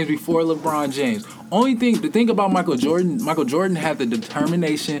LeBron James before LeBron James. The thing about Michael Jordan had the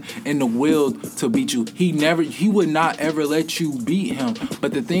determination and the will to beat you. He would not ever let you beat him.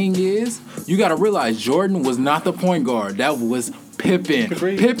 But the thing is, you gotta realize Jordan was not the point guard. That was Pippen.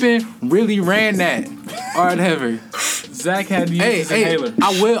 Pippen really ran that. All right, Heather. Zach had the uses inhaler.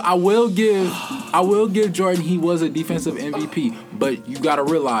 I will give Jordan. He was a defensive MVP, but you got to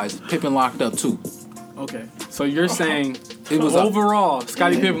realize Pippen locked up too. Okay, so you're saying it was overall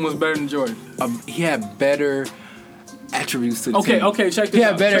Scottie Pippen was better than Jordan. He had better attributes to the team. Okay, check this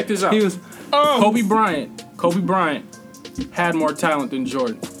out. Check this out. He was Kobe Bryant had more talent than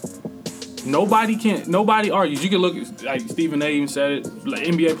Jordan. Nobody argues. You can look at, like, Stephen A. even said it, like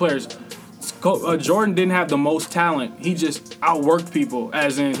NBA players. Jordan didn't have the most talent. He just outworked people,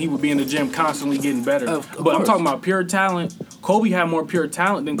 as in he would be in the gym constantly getting better. But I'm talking about pure talent. Kobe had more pure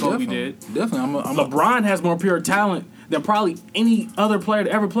talent than Kobe did. Definitely. LeBron has more pure talent than probably any other player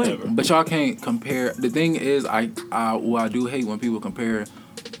to ever play. But y'all can't compare. The thing is, I do hate when people compare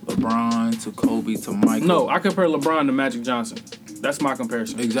LeBron to Kobe to Michael. No, I compare LeBron to Magic Johnson. That's my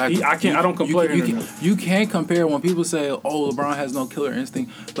comparison. Exactly. I don't compare you can't compare when people say, "Oh, LeBron has no killer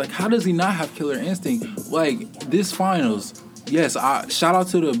instinct." Like, how does he not have killer instinct? Like, this finals. Yes, shout out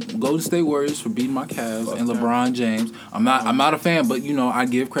to the Golden State Warriors for beating my Cavs and LeBron James. I'm not a fan, but I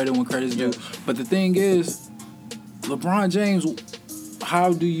give credit when credit's due. But the thing is, LeBron James,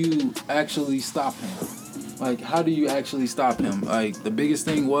 how do you actually stop him? Like, how do you actually stop him? Like, the biggest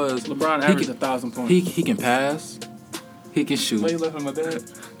thing was LeBron averaged 1,000 points. He can pass. He can shoot. Why you laughing at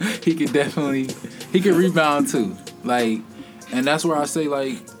that? He can rebound too. Like, and that's where I say,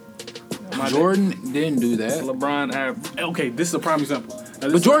 like, Jordan didn't do that. LeBron okay, this is a prime example.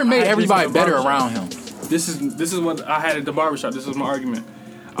 But Jordan made everybody better around him. This is what I had at the barbershop. This was my argument.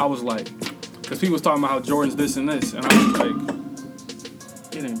 I was like, because people was talking about how Jordan's this and this, and I was like,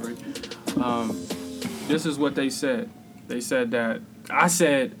 it ain't breaking. This is what they said. They said that I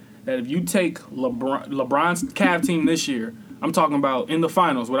said that if you take LeBron's Cavs team this year, I'm talking about in the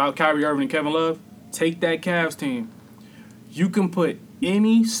finals without Kyrie Irving and Kevin Love, take that Cavs team. You can put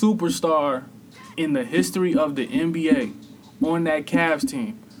any superstar in the history of the NBA on that Cavs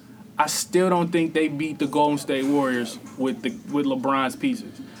team. I still don't think they beat the Golden State Warriors with LeBron's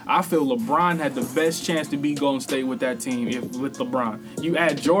pieces. I feel LeBron had the best chance to beat Golden State with that team with LeBron. You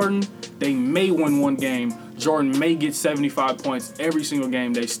add Jordan, they may win one game. Jordan may get 75 points every single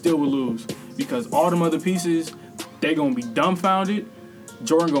game. They still will lose because all them other pieces, they going to be dumbfounded.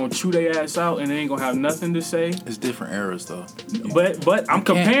 Jordan going to chew their ass out and they ain't going to have nothing to say. It's different eras though. But I'm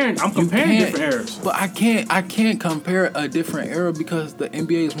comparing different eras. But I can't compare a different era because the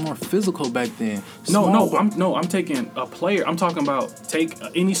NBA is more physical back then. I'm taking a player. I'm talking about take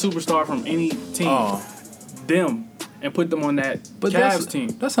any superstar from any team, them, and put them on that Cavs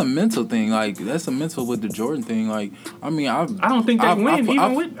team. That's a mental thing. Like, that's a mental with the Jordan thing. Like, I mean, I don't think they win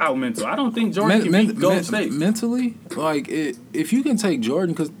even without mental. I don't think Jordan can beat Golden State. Mentally, like, if you can take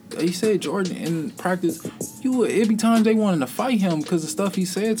Jordan, because he said Jordan in practice, it'd be times they wanted to fight him because the stuff he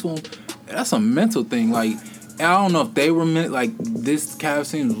said to him. That's a mental thing. Like, I don't know if they were this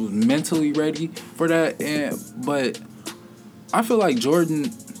Cavs team was mentally ready for that, but I feel like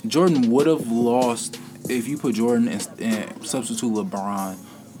Jordan would have lost if you put Jordan and substitute LeBron.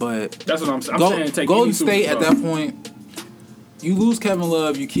 But that's what I'm saying. Take Golden State at that point, you lose Kevin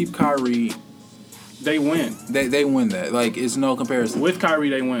Love, you keep Kyrie. They win. They win that. Like, it's no comparison. With Kyrie,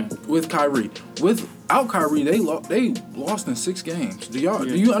 they win. With Kyrie. Without Kyrie, they lost in 6 games. Do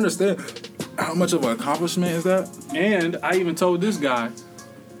you understand how much of an accomplishment is that? And I even told this guy,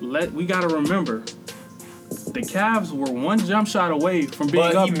 we got to remember, the Cavs were one jump shot away from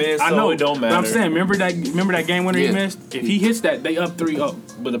being up. He missed, I know it don't matter. But I'm saying, remember that game winner he missed? If he hits that, they up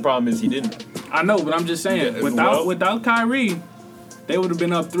 3-0. But the problem is he didn't. I know, but I'm just saying, without Kyrie, they would have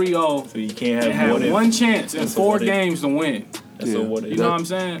been up 3-0. So you can't have one chance in 4 games to win. That's a what if. You know what I'm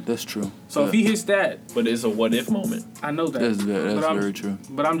saying? That's true. So if he hits that, but it's a what if moment. I know that. That's very true.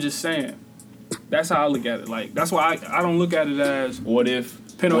 But I'm just saying, that's how I look at it. Like, that's why I don't look at it as what if.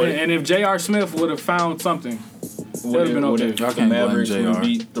 And if J.R. Smith would have found something, they would have been okay. The Mavericks would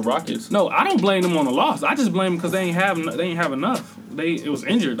beat the Rockets. No, I don't blame them on the loss. I just blame them because they ain't have enough. It was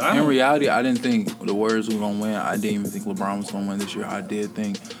injured. In reality, I didn't think the Warriors were gonna win. I didn't even think LeBron was gonna win this year. I did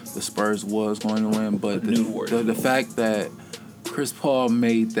think the Spurs was going to win, but the fact that Chris Paul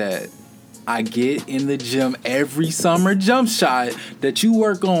made that I get in the gym every summer jump shot that you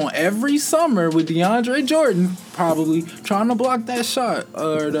work on every summer with DeAndre Jordan probably trying to block that shot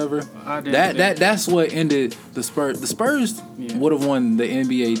or whatever. That's what ended the Spurs. The Spurs would have won the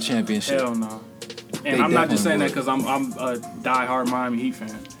NBA championship. Hell no. And I'm not just saying that because I'm a diehard Miami Heat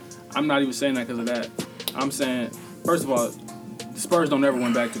fan. I'm not even saying that because of that. I'm saying, first of all, the Spurs don't ever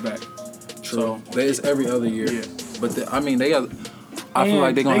win back-to-back. True. It's every other year. Yeah. But they got. I feel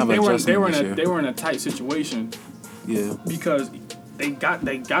like they're gonna have an adjustment this year. They were in a tight situation. Yeah. Because they got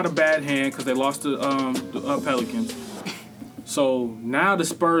a bad hand because they lost to the Pelicans. So now the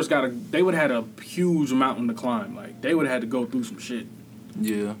Spurs they would have had a huge mountain to climb. Like, they would have had to go through some shit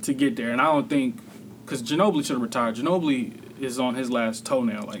to get there. And I don't think, because Ginobili should have retired. Ginobili is on his last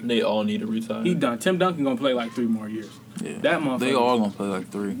toenail. Like, they all need to retire. He done. Tim Duncan going to play like 3 more years. Yeah. That motherfucker. They all going to play like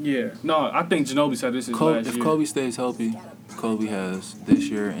 3. Yeah. No, I think Ginobili said this is last year. If Kobe stays healthy, Kobe has this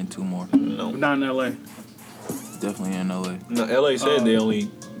year and 2 more. No. Not in L.A. Definitely in L.A. No, L.A. said they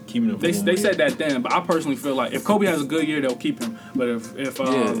only keeping him for They said that then, but I personally feel like if Kobe has a good year, they'll keep him. But if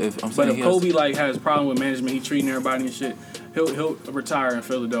Kobe like has a problem with management, he treating everybody and shit, he'll retire in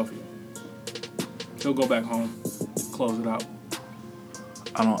Philadelphia. He'll go back home, close it out.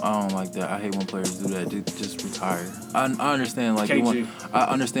 I don't like that. I hate when players do that. They just retire. I understand like KG. I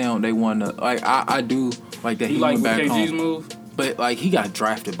understand they want to like I do like that. He went back KG's home. move, but like he got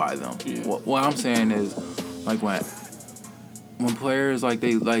drafted by them. Yeah. What I'm saying is like when players like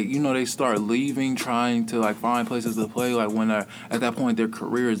they start leaving, trying to like find places to play. Like when they're at that point, their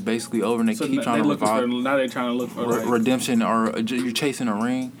career is basically over, and they keep trying to revive. Now they're trying to look for redemption, or you're chasing a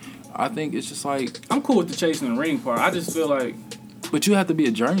ring. I think it's just like I'm cool with the chasing the ring part. I just feel like, but you have to be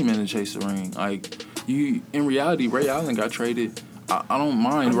a journeyman to chase the ring. Like in reality, Ray Allen got traded. I don't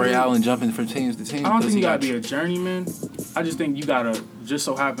mind Ray Allen jumping from teams to team. I don't think you gotta be a journeyman. I just think you gotta just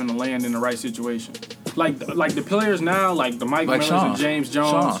so happen to land in the right situation. Like the players now, like the Mike Millers and James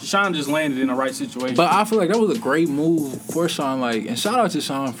Jones. Sean just landed in the right situation. But I feel like that was a great move for Sean. Like, and shout out to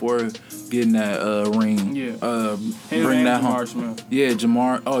Sean for getting that ring. Yeah. Bring that home. Jamar Smith. Yeah,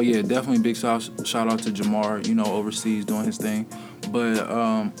 Jamar. Oh yeah, definitely big shout out to Jamar. Overseas doing his thing.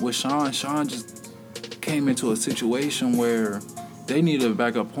 But with Sean just came into a situation where they needed a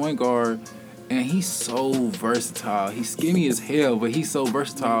backup point guard, and he's so versatile. He's skinny as hell, but he's so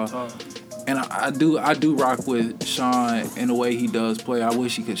versatile. And I do rock with Sean in the way he does play. I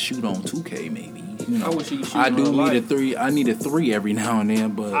wish he could shoot on 2K maybe. I wish he could shoot. I do need a 3. I need a 3 every now and then,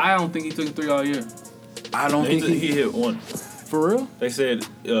 but I don't think he took a 3 all year. I don't think he hit 1. For real? They said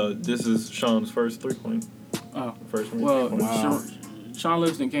this is Sean's first 3-point. Oh, first one. Well, wow. Sean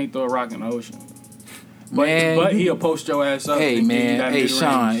Livingston can't throw a rock in the ocean. But he'll post your ass up. Hey man, hey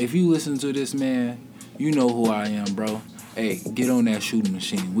Sean, if you listen to this, man, you know who I am, bro. Hey, get on that shooting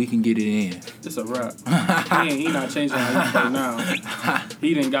machine. We can get it in. It's a wrap. He not changing how he play now.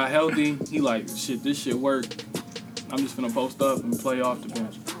 He done got healthy. He like, shit, this shit work. I'm just gonna post up and play off the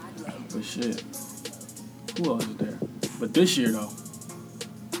bench. But shit, who else is there? But this year though,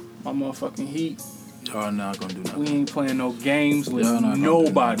 my motherfucking Heat. Y'all not gonna do nothing. We ain't playing no games with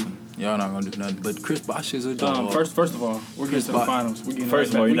nobody. Y'all not gonna do nothing. But Chris Bosh is a dog. First of all, we're getting to the finals.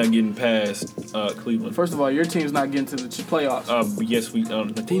 First of all, you're not getting past Cleveland. First of all, your team's not getting to the playoffs. Yes, we.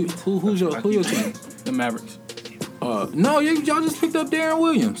 Who's your team? The Mavericks. No, y'all just picked up Darren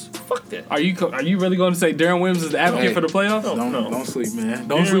Williams. Fuck that. Are you really going to say Darren Williams is the advocate for the playoffs? Don't sleep, man.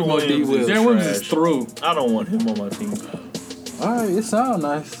 Don't sleep on D. Williams. Darren Williams is through. I don't want him on my team. All right, it sounds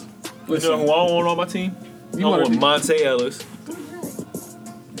nice. Listen, you know who I don't want on my team? I want Monte Ellis.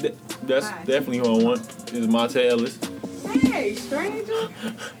 That's definitely who I want. Is Monte Ellis. Hey, stranger.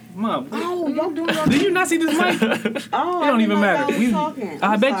 Mom. Oh, y'all doing your Did you not see this mic? Oh, it don't even matter.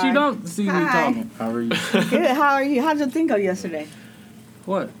 I bet sorry. you don't see me talking. How are you? Good. How are you? How'd you think of yesterday?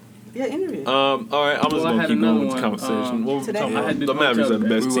 What? Your interview. All right, I'm just gonna keep going with the conversation. What today? talking I about? had The Mavericks are the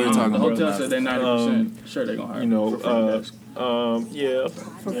best team. The hotel said they're 90%. Sure, they're gonna hire. Yeah.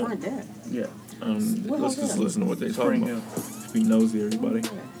 For front desk. Yeah. Let's just listen to what they talking about. Just be nosy, everybody.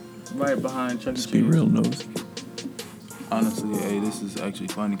 Right behind Chuck E. Cheese. Just be real nosy. Honestly, hey, this is actually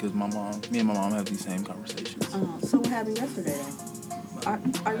funny because me and my mom have these same conversations. So what happened yesterday?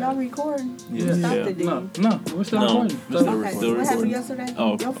 Are y'all recording? Yeah. No, we're still recording. Okay, what happened yesterday?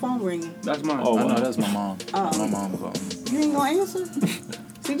 Oh. Your phone ringing. That's mine. Oh, no, that's my mom. My mom calling me. You ain't gonna answer?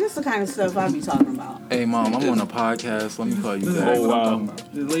 See, this is the kind of stuff I be talking about. Hey, Mom, I'm on a podcast. Let me call you back. Oh, wow.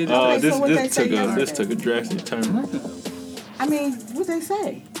 This took a drastic turn. I mean, what they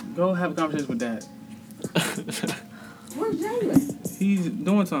say? Go have a conversation with Dad. Where's Jalen? He's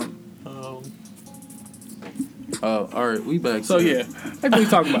doing something. All right, we back. So yeah, that's what we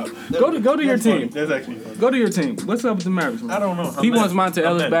talking about. Go to your team. That's actually funny. Go to your team. What's up with the Mavericks, man? I don't know. He wants Monte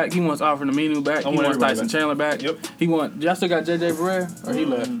Ellis back. He wants Alfred Aminu back. He wants Tyson Chandler back. Yep. He want. Y'all still got JJ Barea or he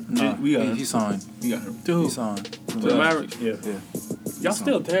left? No, we got him. he signed. We got him. To who? He signed. To the Mavericks. Yeah. Y'all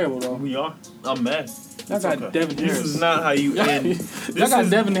still terrible though. We are. I'm mad. Y'all got Devin Harris. This is not how you end. Y'all got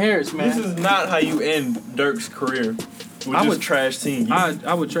Devin Harris, man. This is not how you end Dirk's career. With this trash team.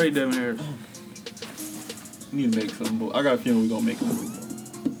 I would trade Devin Harris. We need to make some move. I got a feeling we're gonna make a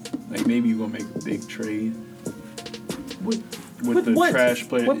move. Like maybe you're gonna make a big trade. with the trash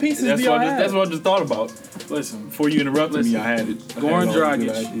play. What pieces that's do y'all what have? That's what I just thought about. Listen, Before you interrupted me, I had it. Goran Dragic,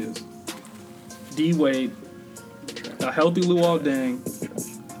 Dragic, D Wade, a healthy Luol Deng,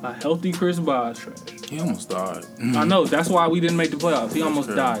 a healthy Chris Bosh. He almost died. I know. That's why we didn't make the playoffs. He almost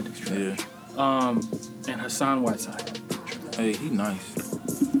died. Yeah. And Hassan Whiteside. Hey, he nice.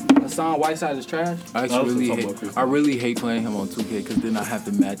 Hassan Whiteside is trash. I really hate playing him on 2K because then I have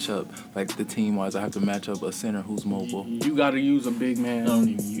to match up, like the team wise, I have to match up a center who's mobile. You got to use a big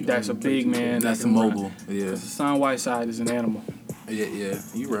man. That's a big man. That's a mobile. Yeah. Hassan Whiteside is an animal. Yeah.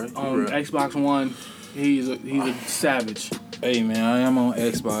 You right. On Xbox One, he's a savage. Hey man, I am on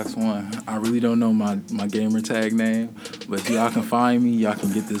Xbox One. I really don't know my gamer tag name, but if y'all can find me, y'all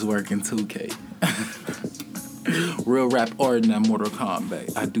can get this work in 2K. Real rap Orton at Mortal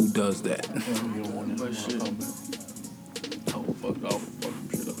Kombat. I does that. But shit. Fuck shit up.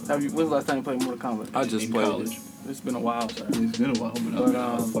 When's the last time you played Mortal Kombat? I just played college. it. It's been a while, sir. It's been a while, but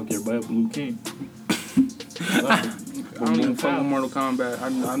I'll fuck everybody up, Blue King. I don't even fuck with Mortal Kombat.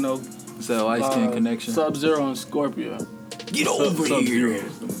 I know So Ice King Connection. Sub-Zero and Scorpio. Get over here.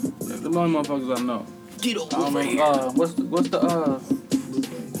 The only motherfuckers I know. Get over here. What's the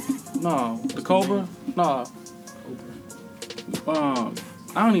no, the Cobra? No. I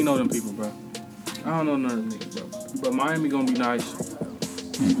don't even know them people, bro. I don't know none of them niggas, bro. But Miami gonna be nice.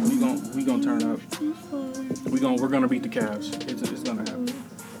 We gonna turn up. We're gonna beat the Cavs. It's gonna happen.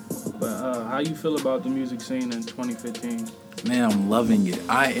 But how you feel about the music scene in 2015? Man, I'm loving it.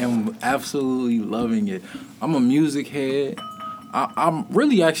 I am absolutely loving it. I'm a music head. I'm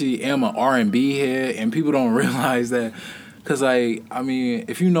really actually am an R&B head, and people don't realize that. Cause I mean,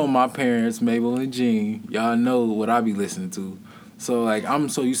 if you know my parents, Mabel and Jean, y'all know what I be listening to. So like, I'm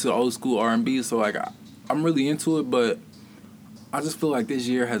so used to old school R&B. So like, I'm really into it, but I just feel like this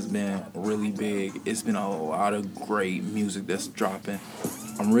year has been really big. It's been a lot of great music that's dropping.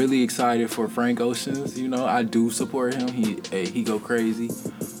 I'm really excited for Frank Ocean's. You know, I do support him. He go crazy.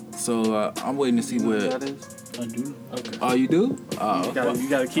 So I'm waiting to see what that is. I do. Okay. Oh, you do? You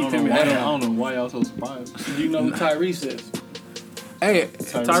gotta keep him in I there. don't know why y'all so surprised. You know who Tyrese is? Hey,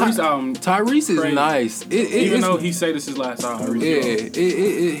 Tyrese album. Tyrese is crazy. nice. Even though he said this is his last album.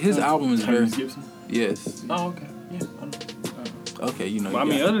 His album is very. Tyrese Gibson? Yes. Oh, okay. Yeah, I know. Okay, you know. But,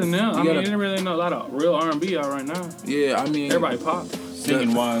 other than that, you didn't really know a lot of real R&B out right now. Yeah, I mean. Everybody pop.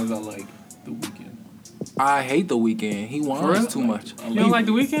 Singing wise, I like The Weeknd. I hate The Weeknd. He whines too much. You don't like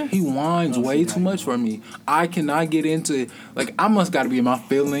The Weeknd? He whines way too much for me. I cannot get into like I must got to be in my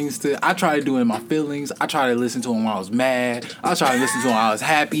feelings. I try to do it in my feelings. I try to listen to him when I was mad. I try to listen to him when I was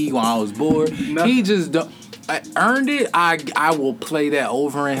happy, when I was bored. No. He just don't. I earned it. I will play that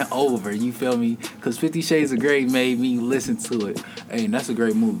over and over. You feel me? Because 50 Shades of Grey made me listen to it. Hey, and that's a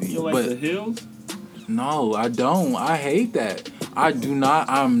great movie. You like The Hills? No, I don't. I hate that. I do not.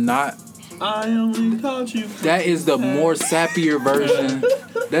 I'm not. I only taught you. That is the more sappier version.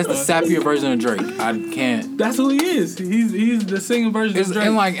 That's the sappier version of Drake. I can't. That's who he is. He's the singing version of Drake.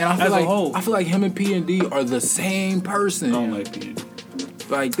 And I feel like him and P&D are the same person. I don't like P&D.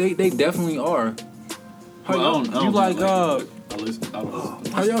 Like they definitely are. I don't like I listen.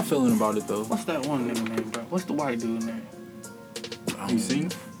 How y'all feeling about it though? What's that one nigga name, bro? What's the white dude name? You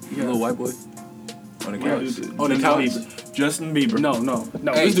sing? Yeah. Little white boy. On the couch. On the couch. Justin Bieber. No.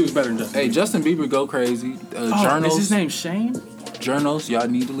 Hey, this dude's better than Justin. Hey, Justin Bieber go crazy. Journals. Is his name Shane? Journals. Y'all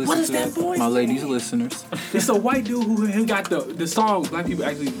need to listen to that. My ladies listeners. It's a white dude who got the song black people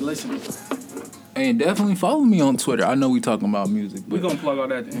actually listen to. And definitely follow me on Twitter. I know we talking about music. We're going to plug all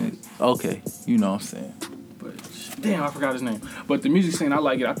that at the end. Okay. You know what I'm saying. But damn, I forgot his name. But the music scene, I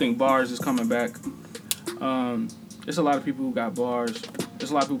like it. I think bars is coming back. There's a lot of people who got bars. There's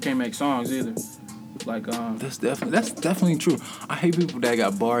a lot of people who can't make songs either. Like that's definitely true. I hate people that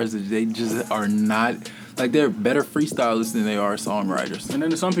got bars that they just are not like they're better freestylists than they are songwriters. And then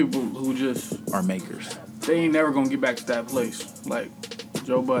there's some people who just are makers. They ain't never gonna get back to that place. Like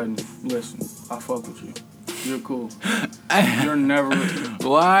Joe Budden, listen, I fuck with you. You're cool. You're never.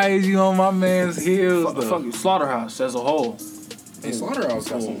 Why is you on my man's heels? Fuck you. Slaughterhouse as a whole. Hey, Slaughterhouse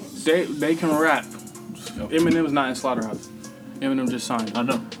got some. They can rap. Eminem's not in Slaughterhouse. Eminem just signed. I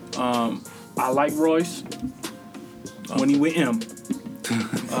know. I like Royce when he with him.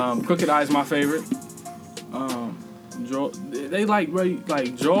 Crooked Eye's my favorite. Joel, they like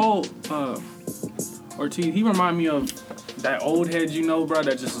Joel Ortiz. He remind me of that old head, you know, bro.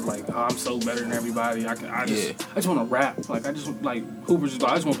 That just is like, oh, I'm so better than everybody. I just want to rap. Like I just like Hooper's just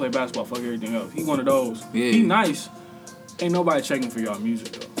like I just want to play basketball. Fuck everything else. He one of those. Yeah. He nice. Ain't nobody checking for y'all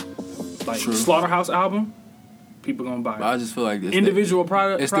music though. Like True. Slaughterhouse album. people gonna buy it. But I just feel like this Individual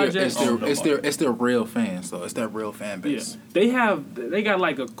projects. It's their real fans, though. It's their real fan base. Yeah. They got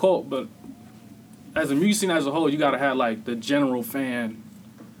like a cult, but as a musician as a whole, you gotta have like the general fan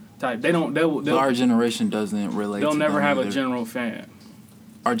type. Our generation doesn't relate. They'll to never them have either. a general fan.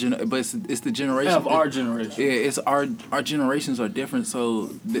 But it's the generation Of our generation. Yeah, it's our generations are different, so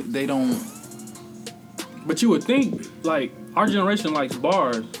they don't. But you would think like our generation likes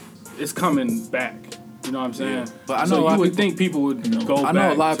bars. It's coming back. You know what I'm saying? Yeah. But I know so a lot you would of think people would go back. I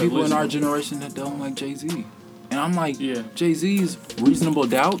know a lot of to people in listen. our generation that don't like Jay-Z. And I'm like, Yeah. Jay-Z's Reasonable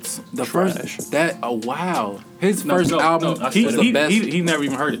Doubts, the first wow. His first album He, was the best. he never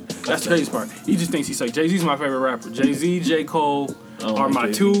even heard it. That's the crazy part. He just thinks he's like Jay-Z's my favorite rapper. Jay-Z, J. Cole are my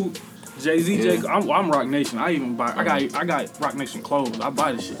Jay-Z. two. Jay-Z, Yeah. J. Cole. I'm Rock Nation. I even buy. I got Rock Nation clothes. I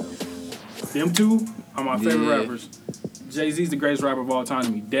buy the shit. Them two are my favorite Yeah. rappers. Jay-Z's the greatest rapper of all time to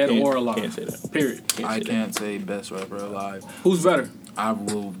me, dead or alive. Can't say that. Period. I can't say best rapper alive. Who's better? I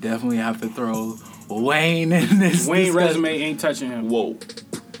will definitely have to throw Wayne in this. Wayne discussion. resume ain't touching him. Whoa.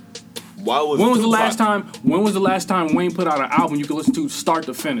 Why was When was the Tupac- last time Wayne put out an album you could listen to start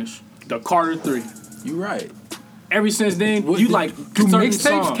to finish? The Carter 3. You right. Ever since then, What- you like do certain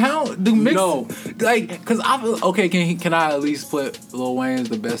mixtapes songs. count? Do mix No. like cause I feel okay. Can I at least put Lil Wayne as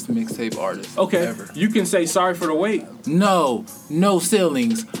the best mixtape artist Okay, ever? you can say sorry for the wait. No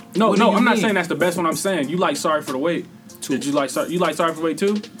ceilings. No, What do you I'm not mean? saying that's the best one. I'm saying you like sorry for the wait. Did you like sorry for the wait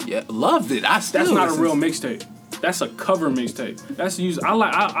too? Yeah, loved it. I still. That's not a listen. real mixtape. That's a cover mixtape. That's used. I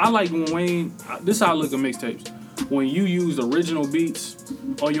like when Wayne. This is how I look at mixtapes. When you use original beats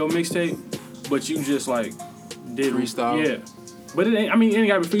on your mixtape, but you just like did Freestyle? Yeah, but it ain't. I mean, it ain't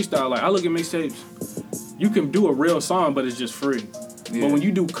gotta be freestyle. Like I look at mixtapes. You can do a real song, but it's just free. Yeah. But when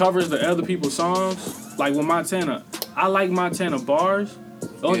you do covers to other people's songs, like with Montana, I like Montana bars.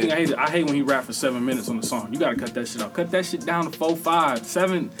 The only thing I hate when he rap for 7 minutes on the song. You gotta cut that shit out. Cut that shit down to 4, 5,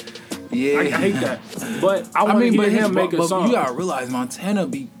 7. Yeah, I hate that. But I want to hear him make a song. You gotta realize Montana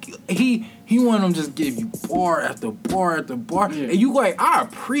he one of them just give you bar after bar after bar, Yeah. and you like I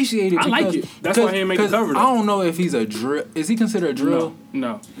appreciate it. I like it. That's why he ain't make the cover, though. I don't know if he's a drill. Is he considered a drill?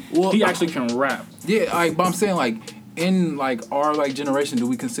 No. Well, He actually can rap. Yeah, like, but I'm saying like in like our like generation, do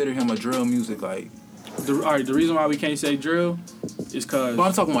we consider him a drill music like? The reason why we can't say drill is because But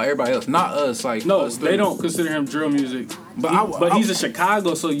I'm talking about everybody else, not us. Like no, us they three. don't consider him drill music. But He's a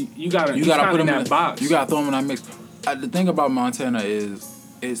Chicago, so you gotta put him in that box. You gotta throw him in that mix. The thing about Montana is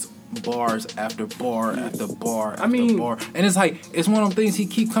it's bars after bar after bar after bar, and it's like it's one of them things he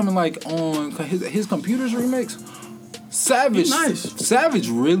keep coming like on his Computers remix. Savage, Nice. Savage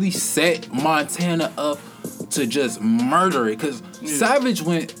really set Montana up to just murder it because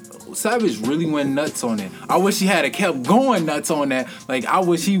Savage really went nuts on it. I wish he had kept going nuts on that. Like I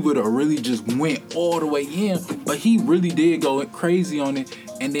wish he would have really just went all the way in, but he really did go crazy on it.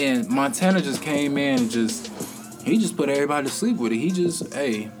 And then Montana just came in and he just put everybody to sleep with it.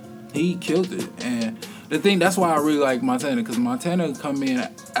 He killed it. And the thing that's why I really like Montana because Montana come in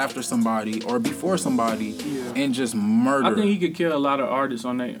after somebody or before somebody and just murder. I think he could kill a lot of artists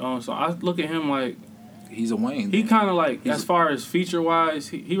on their own. So I look at him like he's a Wayne. he kind of like as far as feature wise,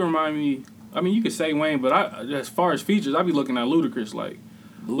 he remind me. I mean, you could say Wayne, but as far as features, I be looking at Ludacris like.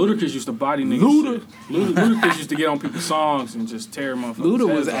 Ludacris used to body niggas. Ludacris used to get on people's songs and just tear motherfuckers. Luda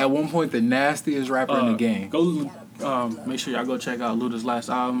was heads at off. one point the nastiest rapper in the game. Go, make sure y'all go check out Luda's last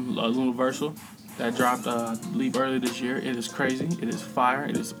album, Universal, that dropped I believe earlier this year. It is crazy. It is fire.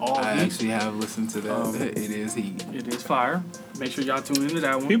 It is all. I heat. actually have listened to that. It is heat. It is fire. Make sure y'all tune into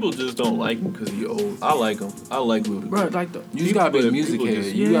that one. People just don't like him because he old. I like him. I like Luda. Bro, like the You just gotta be a But music people head.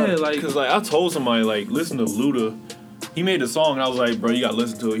 just- You gotta, like Because like I told somebody like listen to Luda. He made a song and I was like, bro, you gotta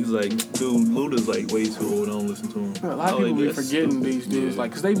listen to it. He's like, dude, Luda's like way too old. I don't listen to him. bro, a lot of I people like, be that's forgetting stupid. these dudes,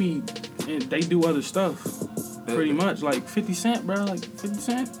 like, cause they do other stuff. Pretty much, like 50 Cent, bro. Like 50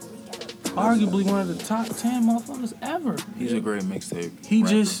 Cent, arguably one of the top 10 motherfuckers ever. he's a great mixtape. He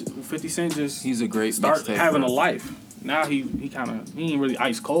rapper. 50 Cent just He's a great start mixtape. having a rapper. life. Now he ain't really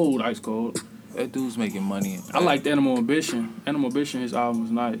ice cold. That dude's making money. I liked Animal Ambition. Animal Ambition, his album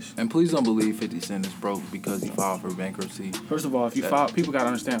was nice. And please don't believe 50 Cent is broke because he filed for bankruptcy. First of all, if you file, people gotta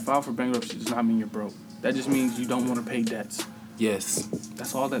understand, file for bankruptcy does not mean you're broke. That just means you don't want to pay debts. Yes,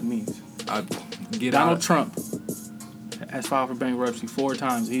 That's all that means. I get Donald out. Trump has filed for bankruptcy 4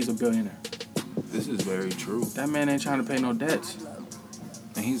 times. He's a billionaire. This is very true, That man ain't trying to pay no debts.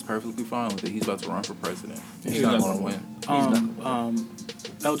 and he's perfectly fine with it. He's about to run for president. He's, He's not not gonna gonna win.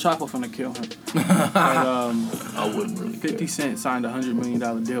 El Chapo finna kill him. But, I wouldn't really 50 care. Cent signed a $100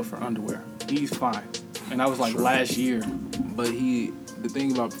 million deal for underwear. He's fine. And that was like last year. But the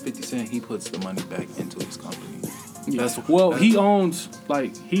thing about 50 Cent, he puts the money back into his company. Yeah. He owns,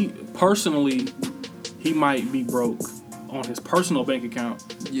 like, he might be broke on his personal bank account.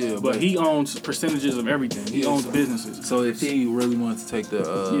 Yeah, but he owns percentages of everything. He owns businesses. So if he really wants to take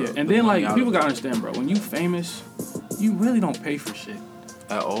the and then like people gotta understand, bro. When you famous, you really don't pay for shit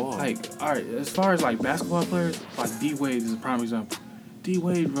at all. Like, all right, as far as like basketball players, like D Wade is a prime example. D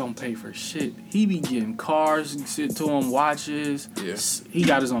Wade don't pay for shit. He be getting cars, sit to him, watches. Yeah. He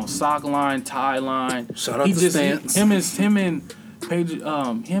got his own sock line, tie line. Shout out to Stance. Him and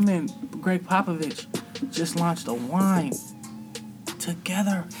Greg Popovich just launched a wine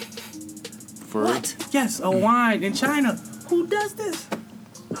together. For what? Yes, a wine in China. Who does this?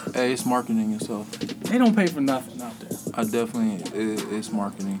 Hey, it's marketing itself. They don't pay for nothing out there. It's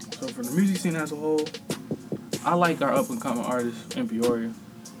marketing. So for the music scene as a whole, I like our up-and-coming artists in Peoria.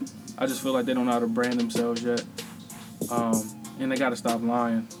 I just feel like they don't know how to brand themselves yet. And they got to stop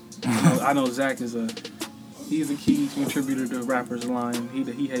lying. I know Zach he's a key contributor to rappers lying.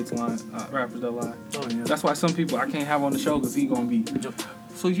 He hates lying, rappers that lie. Oh, yeah. That's why some people I can't have on the show because he going to be,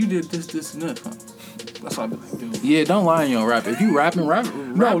 so you did this, and that, huh? That's why I be like, dude. Yeah, don't lie in your rap. If you rapping, rap.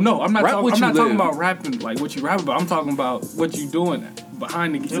 No, I'm not talking about rapping, like what you rap about. I'm talking about what you doing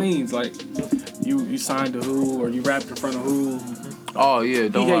behind the scenes. Like, you signed to who, or you rapped in front of who. Oh, yeah,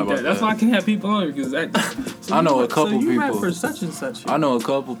 don't lie about that. That's why I can't have people on here, because I know a couple people. You rap for such and such. I know a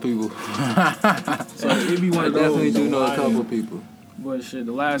couple people. So it be one of those. I definitely do know a couple people. But shit,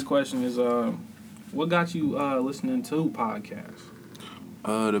 the last question is, what got you listening to podcasts?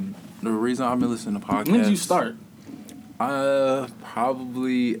 The reason I've been listening to podcasts. When did you start?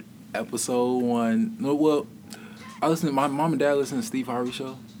 Probably episode 1. No, well, I listen to my mom and dad listen to Steve Harvey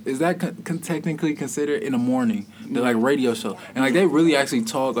show. Is that technically considered in the morning? The like radio show, and like they really actually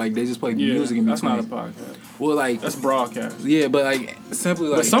talk. Like they just play music in between. That's not a podcast. Well, like that's broadcast. Yeah, but like simply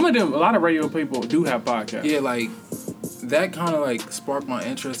like. But some of them, a lot of radio people do have podcasts. Yeah, like that kind of like sparked my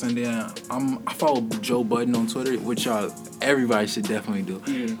interest, and then I follow Joe Budden on Twitter, which everybody should definitely do.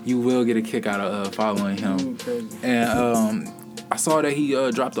 Yeah. You will get a kick out of following him. And I saw that he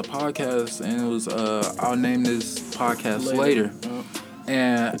dropped a podcast, and it was I'll name this podcast later.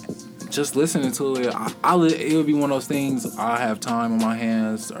 And just listening to it, it would be one of those things. I have time on my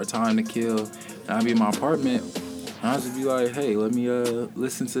hands or time to kill, and I'd be in my apartment, and I'll just be like, hey, let me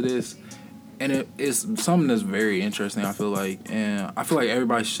listen to this. And it's something that's very interesting, I feel like. And I feel like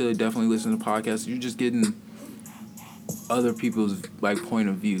everybody should definitely listen to podcasts. You're just getting other people's like point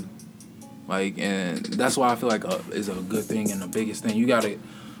of view. Like, and that's why I feel like is a good thing and the biggest thing. You gotta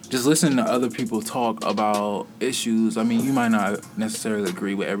just listen to other people talk about issues. I mean, you might not necessarily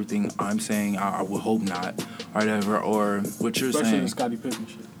agree with everything I'm saying. I would hope not, or whatever, or what you're saying. Especially the Scottie Pippen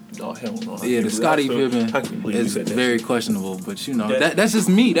shit. Oh, hell no. Yeah, the Scottie Pippen is very questionable, but you know that's just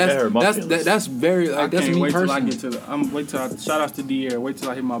me. That's very like that's me personally. Wait till I get to the. Shout out to D-Air. Wait till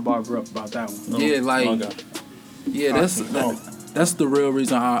I hit my bar up about that one. Yeah, that's the real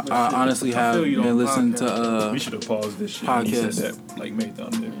reason I honestly have been listening to. We should have paused this shit. Podcast. That, like Mayton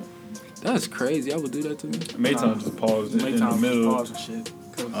did. That's crazy. I would do that to me. Mayton just paused it in the middle. Paused shit.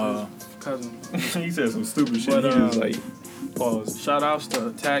 Cousin. He said some stupid shit. He was like. Pause. Shout outs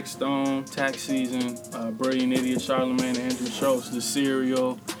to Tax Stone, Tax Season, Brilliant Idiot, Charlemagne, Andrew Schultz, The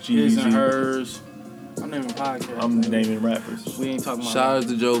Serial, His and Hers. I'm naming podcasts. I'm naming rappers. We ain't talking about. Shout out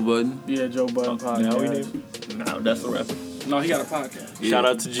to Joe Budden. Yeah, Joe Budden podcast. Now we do. No, that's a rapper. No, he got a podcast. Yeah. Shout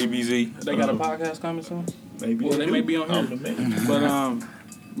out to GBZ. They got a podcast coming soon. Maybe. Well, they may be on here. But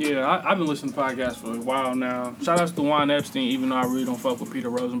yeah, I've been listening to podcasts for a while now. Shout outs to Juan Epstein, even though I really don't fuck with Peter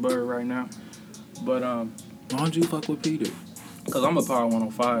Rosenberg right now. But why don't you fuck with Peter? Because I'm a Power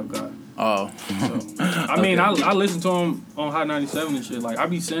 105 guy. Oh. So, I mean, I listen to him on Hot 97 and shit. Like, I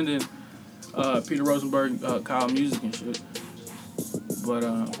be sending Peter Rosenberg Kyle music and shit. But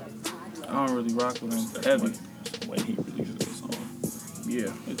I don't really rock with him heavy. When he releases a song.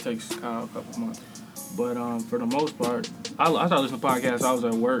 Yeah, it takes Kyle a couple months. But for the most part, I started listening to podcasts. I was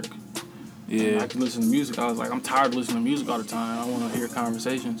at work. Yeah. I could listen to music. I was like, I'm tired of listening to music all the time. I want to hear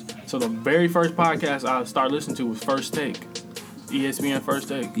conversations. So the very first podcast I started listening to was First Take. ESPN First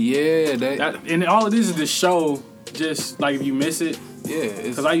Take. Yeah. And all it is this show, just like if you miss it. Yeah.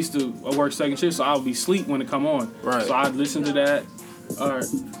 Because I used to work second shift, so I would be asleep when it come on. Right. So I'd listen to that. Or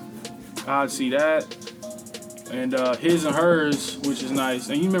I'd see that. And His and Hers, which is nice.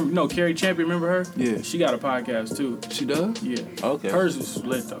 And you remember, Carrie Champion, remember her? Yeah. She got a podcast too. She does? Yeah. Okay. Hers is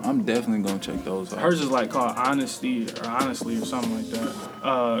lit though. I'm definitely going to check those out. Hers is like called Honestly or something like that.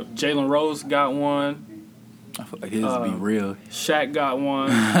 Jalen Rose got one. I feel like his be real. Shaq got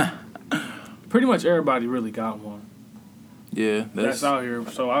one. Pretty much everybody really got one. Yeah, that's out here.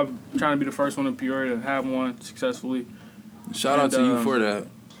 So I'm trying to be the first one in Peoria to have one successfully. Shout out to you for that.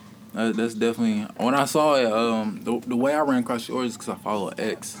 That's definitely, when I saw it, the way I ran across yours is because I follow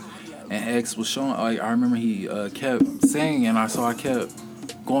X, and X was showing, like, I remember he kept saying, and I kept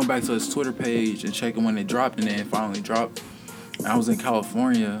going back to his Twitter page and checking when it dropped, and then it finally dropped. And I was in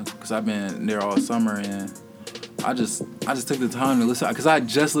California because I've been there all summer, and I just took the time to listen, because I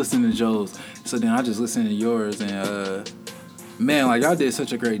just listened to Joe's, so then I just listened to yours, and man, like, y'all did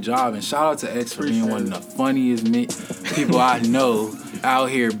such a great job, and shout out to X for being one of the funniest people I know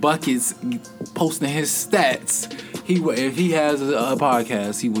out here. Buckets posting his stats. If he has a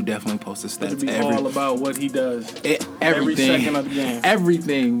podcast, he will definitely post his stats. It'll be all about what he does. Everything. Every second of the game.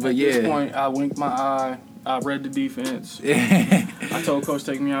 Everything, but yeah. At this point, I winked my eye. I read the defense. I told Coach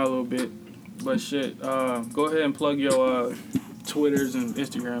take me out a little bit. But shit, go ahead and plug your Twitters and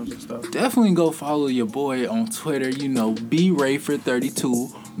Instagrams and stuff. Definitely go follow your boy on Twitter. You know,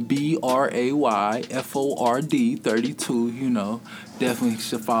 BRayford32, BRAYFORD 32. You know, definitely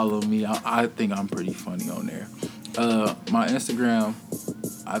should follow me. I think I'm pretty funny on there. My Instagram,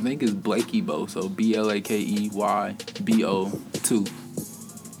 I think is Blakeybo, so BLAKEYBO2.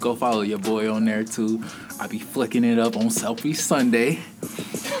 Go follow your boy on there too. I be flicking it up on Selfie Sunday.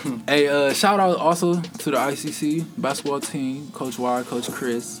 Hey, shout out also to the ICC basketball team, Coach Y, Coach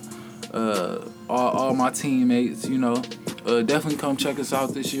Chris, all my teammates. You know, definitely come check us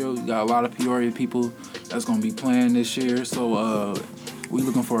out this year. We got a lot of Peoria people that's gonna be playing this year, so we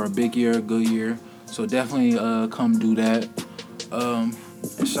looking for a big year, a good year. So definitely come do that. And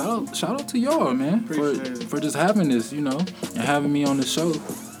shout out to y'all, man, for just having this, you know, and having me on the show.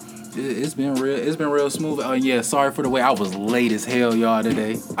 It's been real smooth. Oh yeah, sorry for the way I was late as hell, y'all,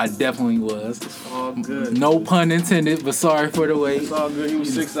 today. I definitely was. It's all good. No pun intended, but sorry for the wait. It's all good. He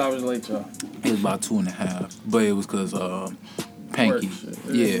was 6 hours late, y'all. It was about 2.5, but it was cause Panky.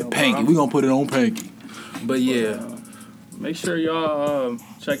 Yeah, no Panky. problem. We gonna put it on Panky. But yeah. Make sure y'all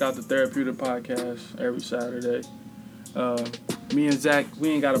check out the Therapeutic Podcast every Saturday. Me and Zach, we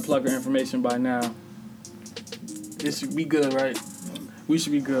ain't got to plug our information by now. It should be good, right? We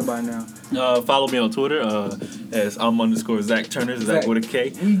should be good by now. Follow me on Twitter as _Zach Turner, Zach with a K.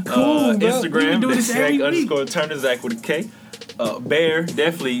 Cool, Instagram, Zach_Turner, Zach with a K. Bear,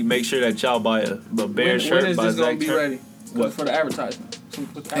 definitely make sure that y'all buy a Bear shirt. When is by this going Zach to be Turner. ready? For the advertisement.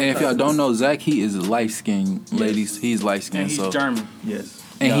 And if y'all don't know, Zach, he is light-skinned, ladies. He's light-skinned. And he's so. German. Yes.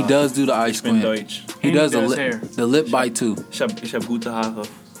 And he does do the eye squint. Deutsch. He does hair. the lip bite too. Ich hab gute Haare.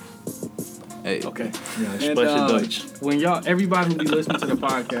 Hey. Okay. Yeah, ich And, spreche Deutsch. when everybody who be listening to the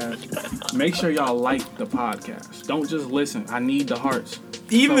podcast, make sure y'all like the podcast. Don't just listen. I need the hearts.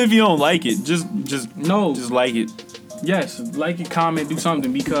 Even if you don't like it, just like it. Yes, like it, comment, do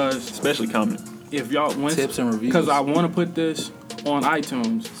something, because Especially comment. if y'all Tips and reviews. because I want to put this on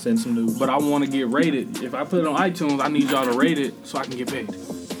iTunes, Send some news. but I want to get rated. If I put it on iTunes, I need y'all to rate it so I can get paid.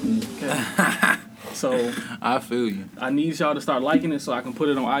 Okay. So I feel you. I need y'all to start liking it so I can put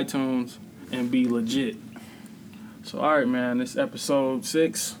it on iTunes and be legit. So all right, man, this episode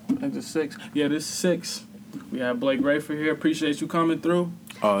 6. I think it's 6. Yeah, this is 6. We have Blake Rayford here. Appreciate you coming through.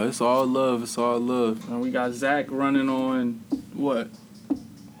 Oh, it's all love. It's all love. And we got Zach running on what?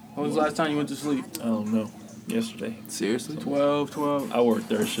 When was the last time you went to sleep? I don't know. Yesterday. Seriously? 12. I worked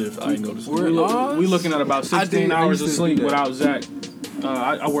third shift. I didn't go to sleep. We looking at about 16 hours of used to sleep do that. without Zach.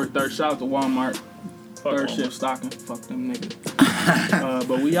 I worked third. Shout out to Walmart. Fuck Third Walmart. shift stocking. Fuck them niggas.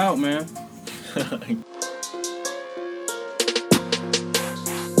 But we out, man.